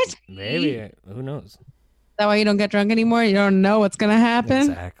 so like, maybe, who knows? Is that why you don't get drunk anymore? You don't know what's gonna happen.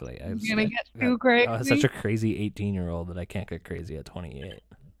 Exactly. You're gonna get too crazy. I was such a crazy 18-year-old that I can't get crazy at 28.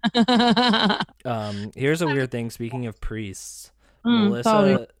 Here's a weird thing. Speaking of priests,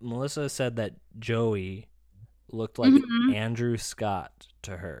 Melissa said that Joey looked like Andrew Scott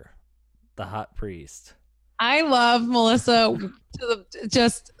to her, the hot priest. I love Melissa to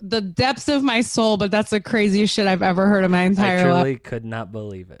just the depths of my soul, but that's the craziest shit I've ever heard in my entire life. I truly could not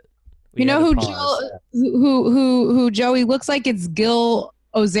believe it. You know who Joey looks like? It's Gil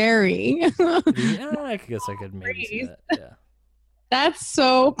Ozeri. Yeah, I guess I could maybe see that. Yeah. That's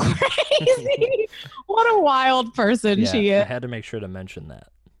so crazy. What a wild person she I is. had to make sure to mention that.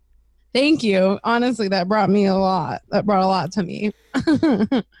 Thank you. Honestly, that brought me a lot. That brought a lot to me.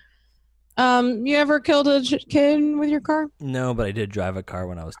 You ever killed a kid with your car? No, but I did drive a car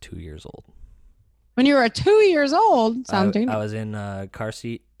when I was 2 years old. When you were 2 years old? Sounds I dangerous. was in a car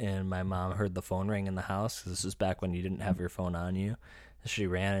seat, and my mom heard the phone ring in the house. This was back when you didn't have your phone on you. She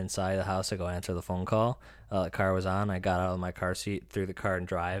ran inside the house to go answer the phone call. The car was on. I got out of my car seat, threw the car in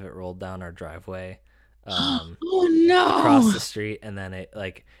drive. It rolled down our driveway, Oh no! across the street, and then it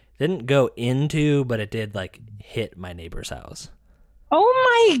didn't go into, but it did hit my neighbor's house.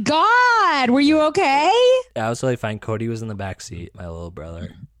 Oh my God! Were you okay? I was totally fine. Cody was in the back seat, my little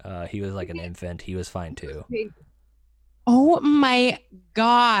brother. He was like an infant. He was fine too. Oh my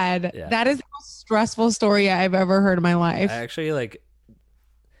God! Yeah. That is the most stressful story I've ever heard in my life. I actually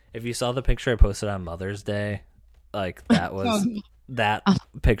if you saw the picture I posted on Mother's Day, that was that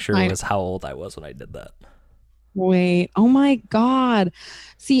picture was how old I was when I did that. Wait, oh my God.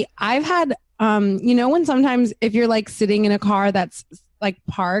 See, I've had, when sometimes if you're sitting in a car that's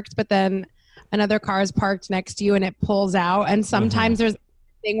parked, but then another car is parked next to you and it pulls out, and sometimes there's a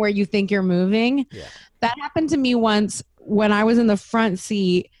thing where you think you're moving. Yeah. That happened to me once when I was in the front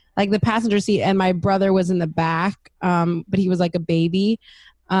seat, the passenger seat, and my brother was in the back, but he was a baby.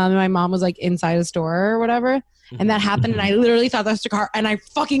 And my mom was inside a store or whatever. And that happened, and I literally thought that was the car, and I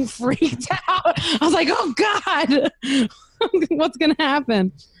fucking freaked out. I was like, "Oh God, what's gonna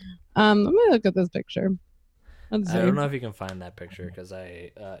happen?" I'm gonna look at this picture. Let's I see. don't know if you can find that picture because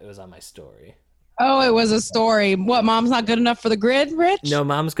it was on my story. Oh, it was a story. What? Mom's not good enough for the grid, Rich? No,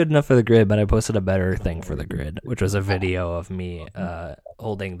 Mom's good enough for the grid, but I posted a better thing for the grid, which was a video of me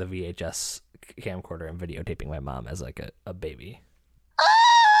holding the VHS camcorder and videotaping my mom as a baby.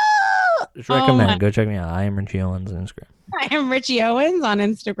 Just recommend. Go check me out. I am Richie Owens on Instagram. I am Richie Owens on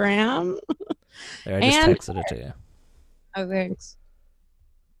Instagram. There, I just And- texted it to you. Oh, thanks.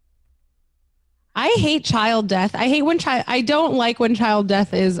 I hate child death. I hate when I don't like when child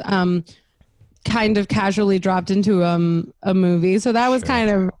death is kind of casually dropped into a movie. So that was Sure. kind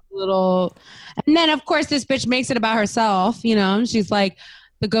of a little. And then of course this bitch makes it about herself. She's like,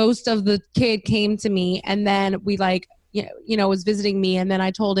 the ghost of the kid came to me, and then we was visiting me, and then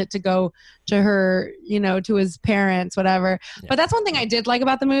I told it to go to her, to his parents, whatever. Yeah. But that's one thing I did like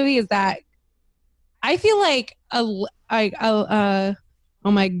about the movie is that I feel oh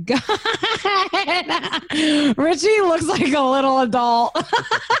my God. Richie looks like a little adult.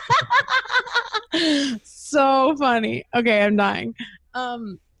 So funny. Okay, I'm dying.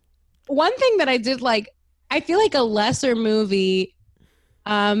 One thing that I did I feel like a lesser movie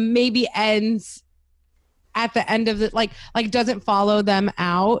maybe ends at the end of the doesn't follow them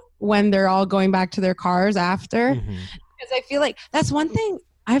out when they're all going back to their cars after. Because I feel like that's one thing.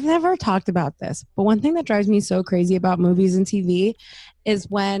 I've never talked about this, but one thing that drives me so crazy about movies and TV is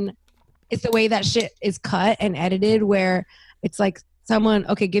when it's the way that shit is cut and edited, where it's someone,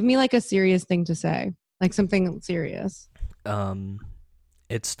 okay, give me a serious thing to say, something serious.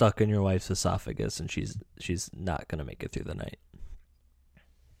 It's stuck in your wife's esophagus, and she's not gonna make it through the night.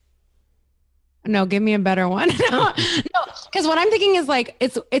 No, give me a better one. No, because what I'm thinking is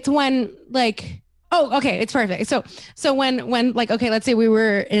it's when oh, okay, it's perfect. So when okay, let's say we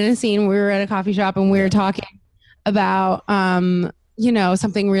were in a scene, we were at a coffee shop, and we were talking about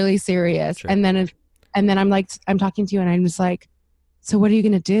something really serious, Sure. and then I'm talking to you, and I'm just so what are you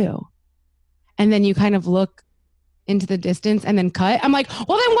gonna do? And then you kind of look into the distance and then cut. I'm like,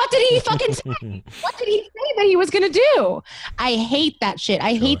 well, then what did he fucking say? What did he say that he was gonna do? I hate that shit.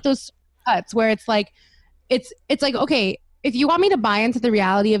 I hate those cuts where it's okay, if you want me to buy into the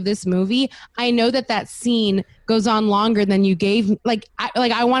reality of this movie, I know that scene goes on longer than you gave.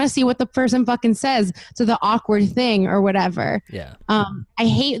 I want to see what the person fucking says to the awkward thing or whatever. Yeah. I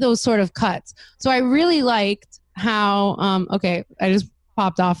hate those sort of cuts. So I really liked how. Okay, I just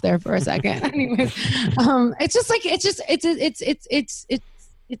popped off there for a second. Anyways,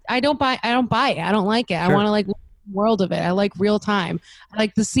 I don't buy it. I don't like it. Sure. I want to world of it. I like real time. I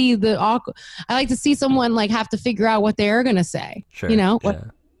like to see I like to see someone have to figure out what they're gonna say. Sure. Yeah.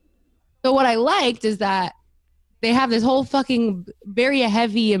 So what I liked is that they have this whole fucking very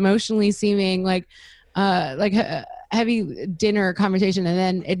heavy, emotionally seeming heavy dinner conversation, and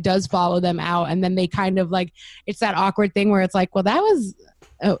then it does follow them out, and then they kind of it's that awkward thing where it's well, that was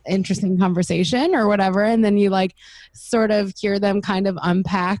an interesting conversation or whatever, and then you sort of hear them kind of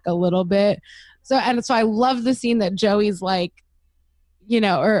unpack a little bit. So I love the scene that Joey's or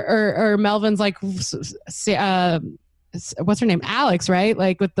Melvin's what's her name? Alex, right?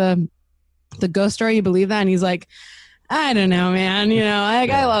 With the ghost story, you believe that? And he's I don't know, man. You know, like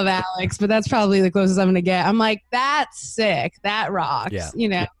Yeah. I love Alex, but that's probably the closest I'm gonna get. I'm like, that's sick. That rocks. Yeah. You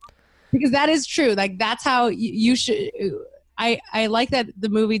know, because that is true. Like that's how you should. I like that the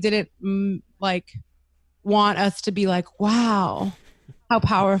movie didn't like want us to be like, wow, how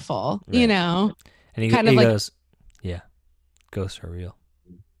powerful. Right. You know, And he Kind of like- goes, yeah, ghosts are real.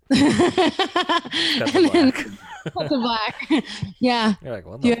 and Cut the then black. cut to black. Yeah. You're like,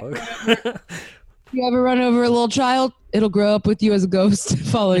 what the Yeah. fuck? You ever run over a little child? It'll grow up with you as a ghost,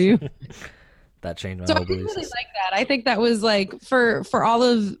 follow you. That changed my So I whole did belief really system. like that. I think that was like for all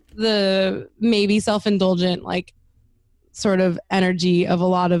of the maybe self-indulgent like sort of energy of a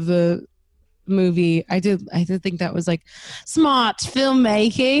lot of the movie. I did think that was like smart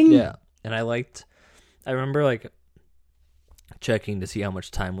filmmaking. Yeah, and I remember like checking to see how much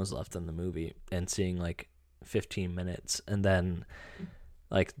time was left in the movie and seeing like 15 minutes, and then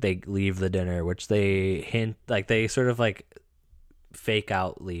like they leave the dinner, which they hint like they sort of like fake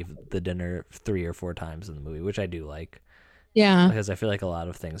out leave the dinner 3 or 4 times in the movie, which I do like Yeah. because I feel like a lot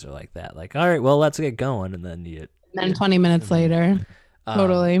of things are like that. Like, all right, well, let's get going, and then you And then 20 minutes later.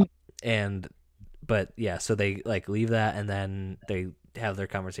 Totally. But yeah, so they like leave that, and then they have their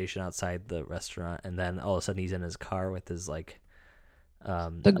conversation outside the restaurant, and then all of a sudden he's in his car with his like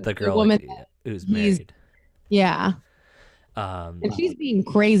the girl woman who's he's- married. Yeah. Um, And she's being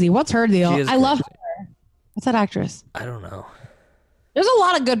crazy. What's her deal? she is I love crazy. her. What's that actress? I don't know. There's a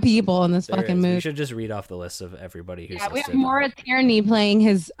lot of good people in this There fucking is. We movie. should just read off the list of everybody who's Yeah, we have listed. Maura Tierney playing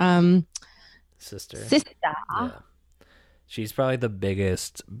his Sister. sister. Yeah. She's probably the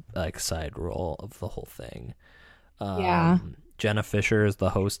biggest like side role of the whole thing. Yeah. Jenna Fisher is the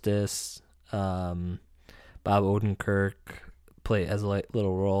hostess. Bob Odenkirk has a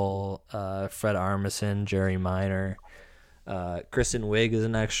little role. Fred Armisen, Jerry Minor. Kristen Wiig is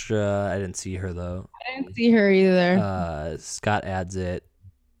an extra. I didn't see her though. I didn't see her either. Scott Adsit,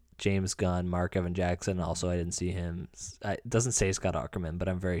 James Gunn, Mark Evan Jackson. Also, I didn't see him. It doesn't say Scott Aukerman, but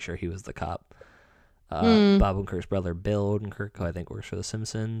I'm very sure he was the cop. Bob Odenkirk's brother, Bill Odenkirk, who I think works for The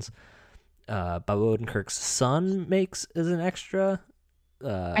Simpsons. Bob Odenkirk's son is an extra.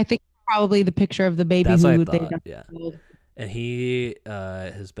 I think probably the picture of the baby That's what I who they thought, yeah. And he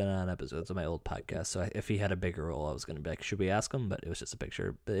has been on episodes of my old podcast, so if he had a bigger role, I was going to be like, should we ask him? But it was just a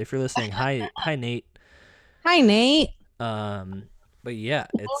picture. But if you're listening, hi Nate. Hi, Nate. But yeah,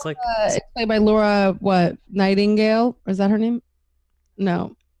 it's like It's played by Laura, Nightingale? Or is that her name?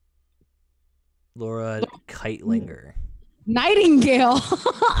 No. Laura Keitlinger. Nightingale.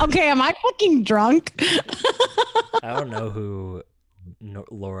 Okay, am I fucking drunk? I don't know who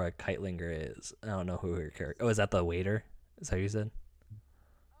Laura Keitlinger is. I don't know who her character. Oh, is that the waiter? Is that what you said?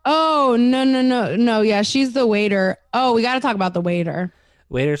 Oh, no. Yeah, she's the waiter. Oh, we got to talk about the waiter.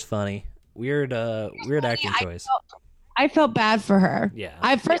 Waiter's funny. Weird acting choice. I felt bad for her. Yeah.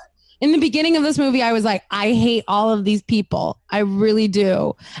 In the beginning of this movie, I was like, I hate all of these people. I really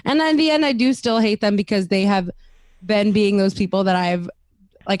do. And then in the end, I do still hate them because they have been being those people that I've,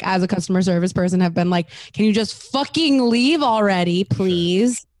 like, as a customer service person, have been like, can you just fucking leave already,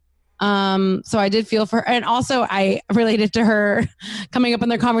 please? So I did feel for her. And also I related to her coming up in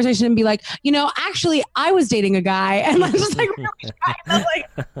their conversation and be like, actually I was dating a guy. And I was just like, really shy. I was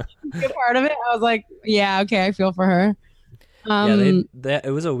like, good part of it. I was like, yeah, okay, I feel for her.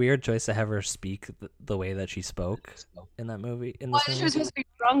 It was a weird choice to have her speak the way that she spoke in that movie. In this she movie. was supposed to be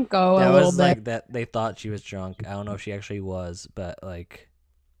drunk a That little was bit. like that. They thought she was drunk. I don't know if she actually was, but like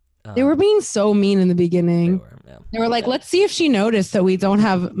They were being so mean in the They beginning. were, yeah. They were like, let's see if she noticed that we don't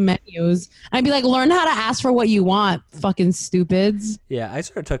have menus. I'd be like, learn how to ask for what you want, fucking stupids. Yeah, I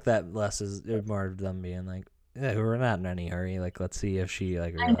sort of took that less as more of them being like, yeah, we're not in any hurry. Like, let's see if she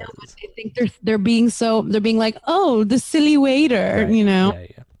like I know, realizes. I think they're being like, oh, the silly waiter, Right. Yeah,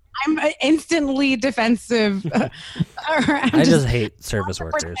 yeah. I'm instantly defensive. I just hate service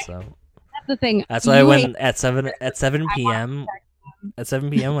workers, so That's the thing. that's why You when hate- at 7 p.m. at 7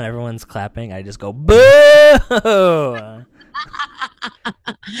 p.m. when everyone's clapping, I just go boo.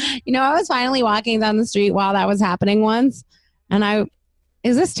 I was finally walking down the street while that was happening once, and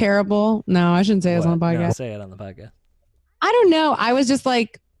is this terrible? No, I shouldn't say this on the What? podcast. No, say it on the podcast. I don't know. I was just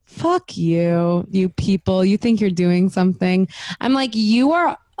like, fuck you people. You think you're doing something. I'm like, you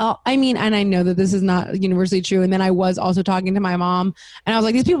are. And I know that this is not universally true. And then I was also talking to my mom, and I was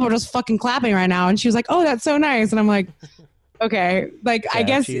like, these people are just fucking clapping right now. And she was like, oh, that's so nice. And I'm like, okay. Like, I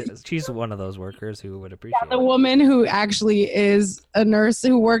Yeah, guess she's one of those workers who would appreciate the it. woman who actually is a nurse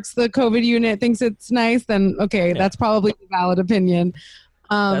who works the COVID unit thinks it's nice, then okay, Yeah. that's probably a valid opinion.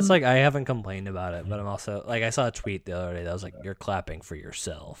 That's like, I haven't complained about it, but I'm also like, I saw a tweet the other day that was like, you're clapping for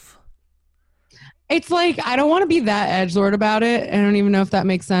yourself. it's like, I don't want to be that edgelord about it. I don't even know if that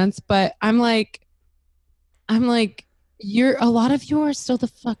makes sense, but I'm like, a lot of you are still the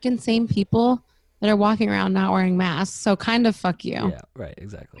fucking same people that are walking around not wearing masks. So kind of fuck you. Yeah, right,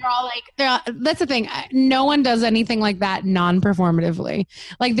 exactly. That's the thing. No one does anything like that non-performatively.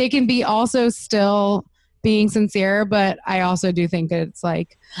 Like they can be also still being sincere, but I also do think that it's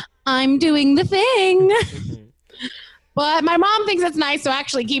like, I'm doing the thing. But my mom thinks it's nice to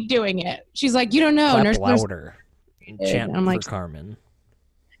actually keep doing it. She's like, you don't know. Clap louder. Chant I'm like, for Carmen.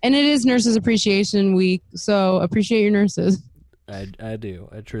 And it is Nurses Appreciation Week, so appreciate your nurses. I do.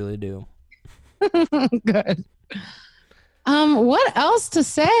 I truly do. Good. What else to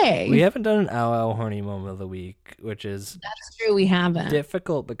say? We haven't done an ow horny moment of the week, which is That's true, we haven't.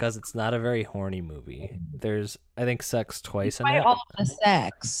 difficult because it's not a very horny movie. There's, I think, sex twice in Despite it. all of the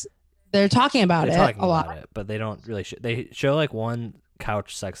sex, they're talking about They're it talking a lot. about it, but they don't really. They show like one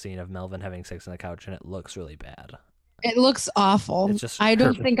couch sex scene of Melvin having sex on the couch, and it looks really bad. It looks awful. It's just I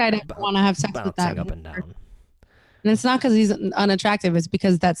don't think I'd want to have sex with Bouncing that. up and down. And it's not because he's unattractive. It's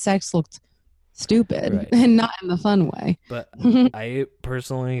because that sex looked stupid Right. and not in the fun way. But I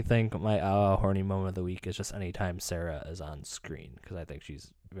personally think my horny moment of the week is just anytime Sarah is on screen because I think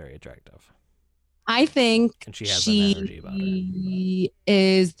she's very attractive I think and she has an energy about her. she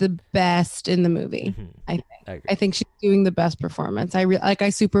is the best in the movie. Mhm. I think. I agree. I think she's doing the best performance. I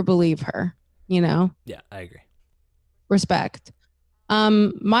super believe her. You know, Yeah, I agree. respect.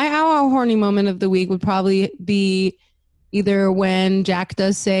 My ow horny moment of the week would probably be either when Jack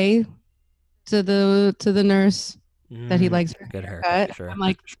does say to the nurse that he likes her Good hair. haircut. Sure. I'm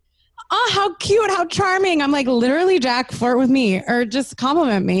like, oh, how cute, how charming. I'm like, literally, Jack, flirt with me or just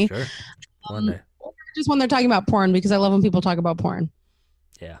compliment me. Sure. One day. Or just when they're talking about porn, because I love when people talk about porn,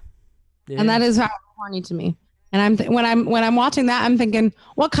 Yeah. and that is how horny to me. And when I'm watching that, I'm thinking,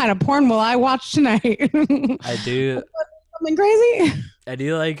 what kind of porn will I watch tonight? I do. Something crazy. I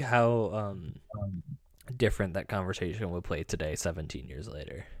do like how different that conversation would play today, 17 years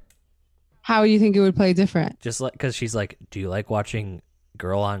later. How do you think it would play different? Just like because she's like, "Do you like watching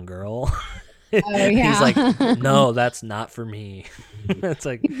girl on girl?" Oh, yeah. He's like, "No, that's not for me." It's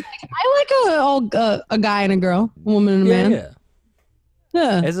like, I like a guy and a girl, a woman and a man. yeah.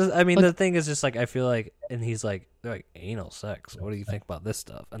 Yeah. It's just, I mean, But- the thing is just like I feel like, and he's like, they're like anal sex. What do you think about this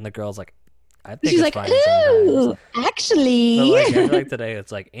stuff? And the girl's like, I think She's it's like, fine sometimes. ooh, actually. But like, I feel like today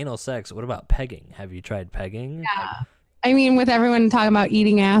it's like anal sex. What about pegging? Have you tried pegging? Yeah. I mean, with everyone talking about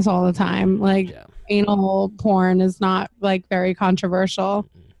eating ass all the time, like Yeah. anal porn is not like very controversial.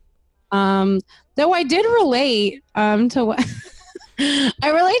 Though I did relate to what I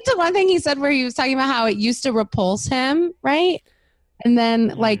relate to one thing he said where he was talking about how it used to repulse him, right? And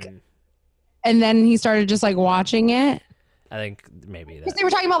then Mm. and then he started just like watching it. I think maybe Because that. they were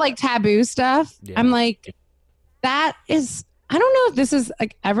talking about like taboo stuff. Yeah. I'm like, that is, I don't know if this is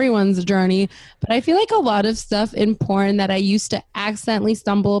like everyone's journey, but I feel like a lot of stuff in porn that I used to accidentally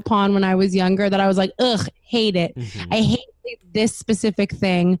stumble upon when I was younger that I was like, ugh, hate it. Mhm. I hate this specific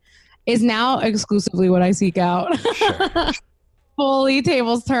thing is now exclusively what I seek out. Sure. Fully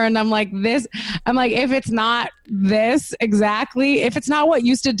tables turned. I'm like, if it's not this exactly, if it's not what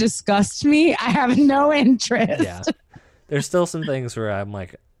used to disgust me, I have no interest. Yeah. There's still some things where I'm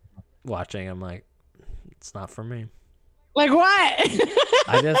like watching. I'm like, it's not for me. Like what?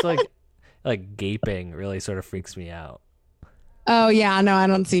 I just like gaping really sort of freaks me out. Oh yeah, no, I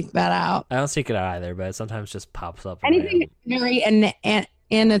don't seek that out. I don't seek it out either, but it sometimes just pops up. Anything very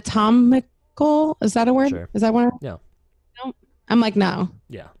anatomical, is that a word? Sure. Is that one? Yeah. No. I'm like, no,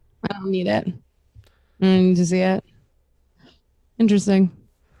 Yeah. I don't need it. I don't need to see it. Interesting.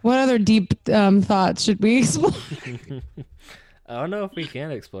 What other deep thoughts should we explore? I don't know if we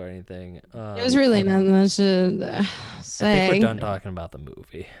can explore anything. It was really nothing I should I say. think we're done talking about the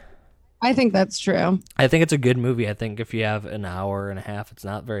movie. I think that's true. I think it's a good movie. I think if you have an hour and a half, it's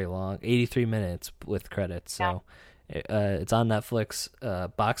not very long. 83 minutes with credits. So it's on Netflix.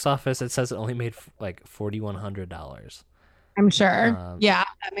 Box office, it says it only made like $4,100. I'm sure. Um, Yeah,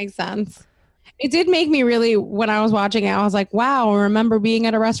 that makes sense. It did make me really, when I was watching it, I was like, wow, remember being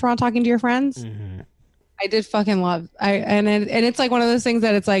at a restaurant talking to your friends? Mhm. I did fucking love. And it's like one of those things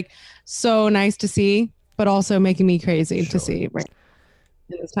that it's like so nice to see, but also making me crazy Sure. to see right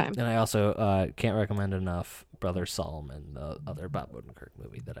in this time. And I also can't recommend enough Brother Solomon, the other Bob Odenkirk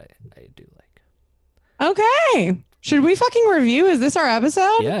movie that I do like. Okay. Should we fucking review? Is this our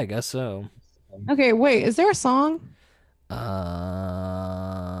episode? Yeah, I guess so. Okay, wait, is there a song?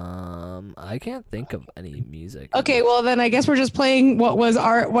 I can't think of any music. Okay, well then I guess we're just playing what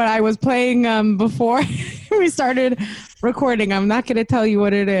I was playing before we started recording. I'm not going to tell you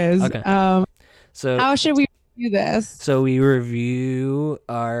what it is. Okay. So How should we do this? So we review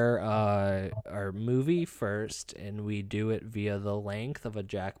our movie first, and we do it via the length of a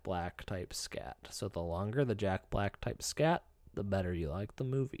Jack Black type scat. So the longer the Jack Black type scat, the better you like the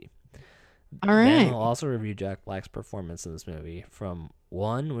movie. All right. Then we'll also review Jack Black's performance in this movie from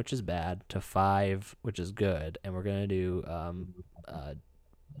 1, which is bad, to 5, which is good, and we're gonna do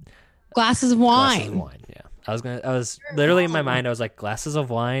Glasses of wine. glasses of wine. Yeah, I was literally in my mind. I was like glasses of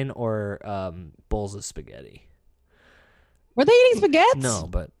wine or bowls of spaghetti. Were they eating spaghetti? No,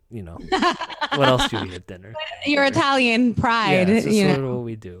 but you know, what else do you eat at dinner? Your Italian pride, Yeah, it's just you sort know, of what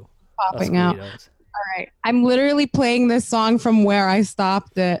we do. popping Us out. burritos. All right. I'm literally playing this song from where I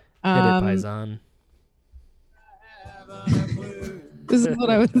stopped it. Hit it, Paisan. This is what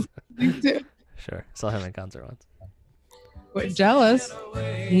I was listening to. Sure, saw him in concert once. We're jealous. All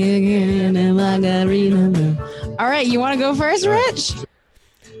right, you want to go first, Rich?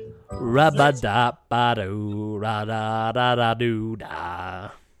 Rabba-da-ba-do, ra-da-da-da-do-da.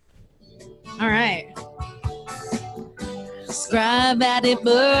 All right. Scribe at it,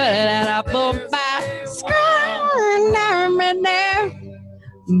 but I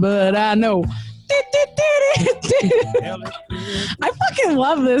know. I fucking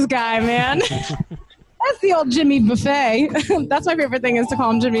love this guy, man. That's the old Jimmy Buffet. That's my favorite thing is to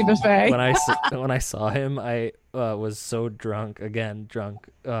call him Jimmy Buffet. When I saw him, I was so drunk, and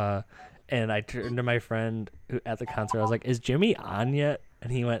I turned to my friend at the concert. I was like, "Is Jimmy on yet?"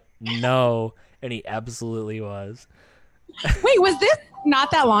 And he went, "No," and he absolutely was. Wait, was this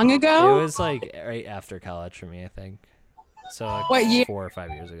not that long ago? It was like right after college for me, I think. So like What year? 4 or 5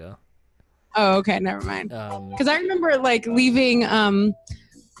 years ago. Oh, okay, never mind. Um, Because I remember like leaving a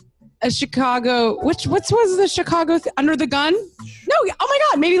Chicago. What was the Chicago Under the Gun? No, oh my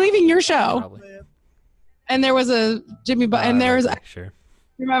God, maybe leaving your show. probably. And there was a Jimmy, and there was. Sure.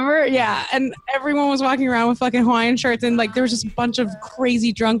 Remember? Yeah. And everyone was walking around with fucking Hawaiian shirts and like there was just a bunch of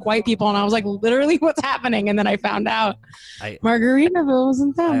crazy drunk white people. And I was like, literally, what's happening? And then I found out Margaritaville was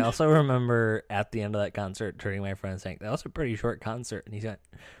in I town. also remember at the end of that concert turning to my friend saying, "That was a pretty short concert." And he said,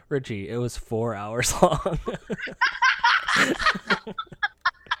 "Richie, it was 4 hours long."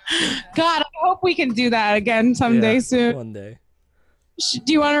 God, I hope we can do that again someday Yeah, soon. One day.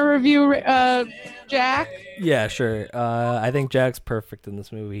 Do you want to review Jack? Yeah, sure. I think Jack's perfect in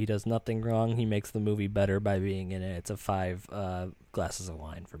this movie. He does nothing wrong. He makes the movie better by being in it. It's a 5 glasses of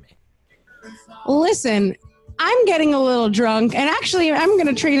wine for me. Listen, I'm getting a little drunk, and actually, I'm going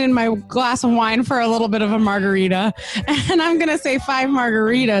to trade in my glass of wine for a little bit of a margarita, and I'm going to say 5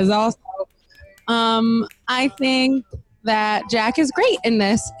 margaritas also. I think that Jack is great in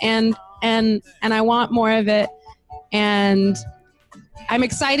this, and I want more of it, and I'm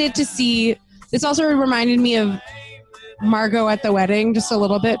excited to see. This also reminded me of Margot at the Wedding just a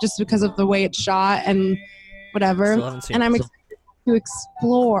little bit, just because of the way it's shot and whatever. Still haven't seen And it. I'm excited to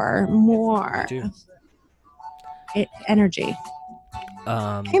explore more Me too. energy.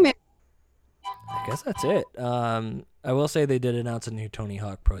 Hey, man. I guess that's it. I will say they did announce a new Tony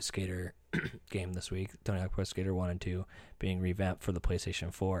Hawk Pro Skater game this week. Tony Hawk Pro Skater 1 and 2 being revamped for the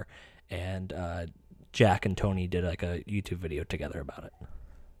PlayStation 4. And Jack and Tony did like a YouTube video together about it.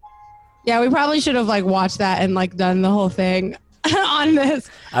 Yeah, we probably should have like watched that and like done the whole thing on this.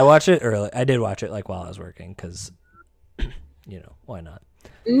 I watched it early. I did watch it like while I was working because, why not?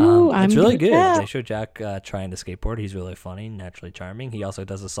 Ooh, It's really good. Yeah. They show Jack trying to skateboard. He's really funny, naturally charming. He also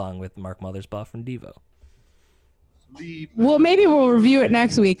does a song with Mark Mothersbaugh from Devo. Well, maybe we'll review it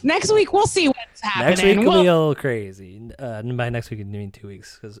next week. Next week, we'll see what's happening. Next week will We'll- be a little crazy. By next week, I mean 2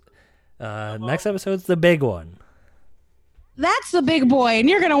 weeks because next episode's the big one. That's the big boy, and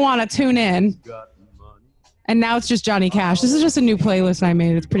you're going to want to tune in. And now it's just Johnny Cash. This is just a new playlist I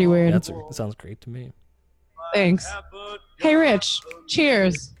made. It's pretty weird. That sounds great to me. Thanks. Hey, Rich,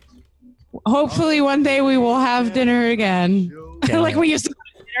 cheers. Hopefully one day we will have dinner again. Like we used to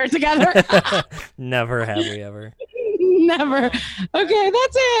have dinner together. Never have we ever. Never. Okay,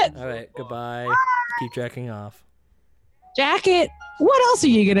 that's it. All right, goodbye. Keep jacking off. Jacket. What else are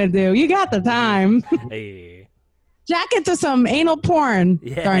you going to do? You got the time. Hey. Jacket to some anal porn.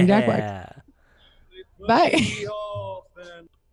 Yeah. Starring Jack Black. Bye.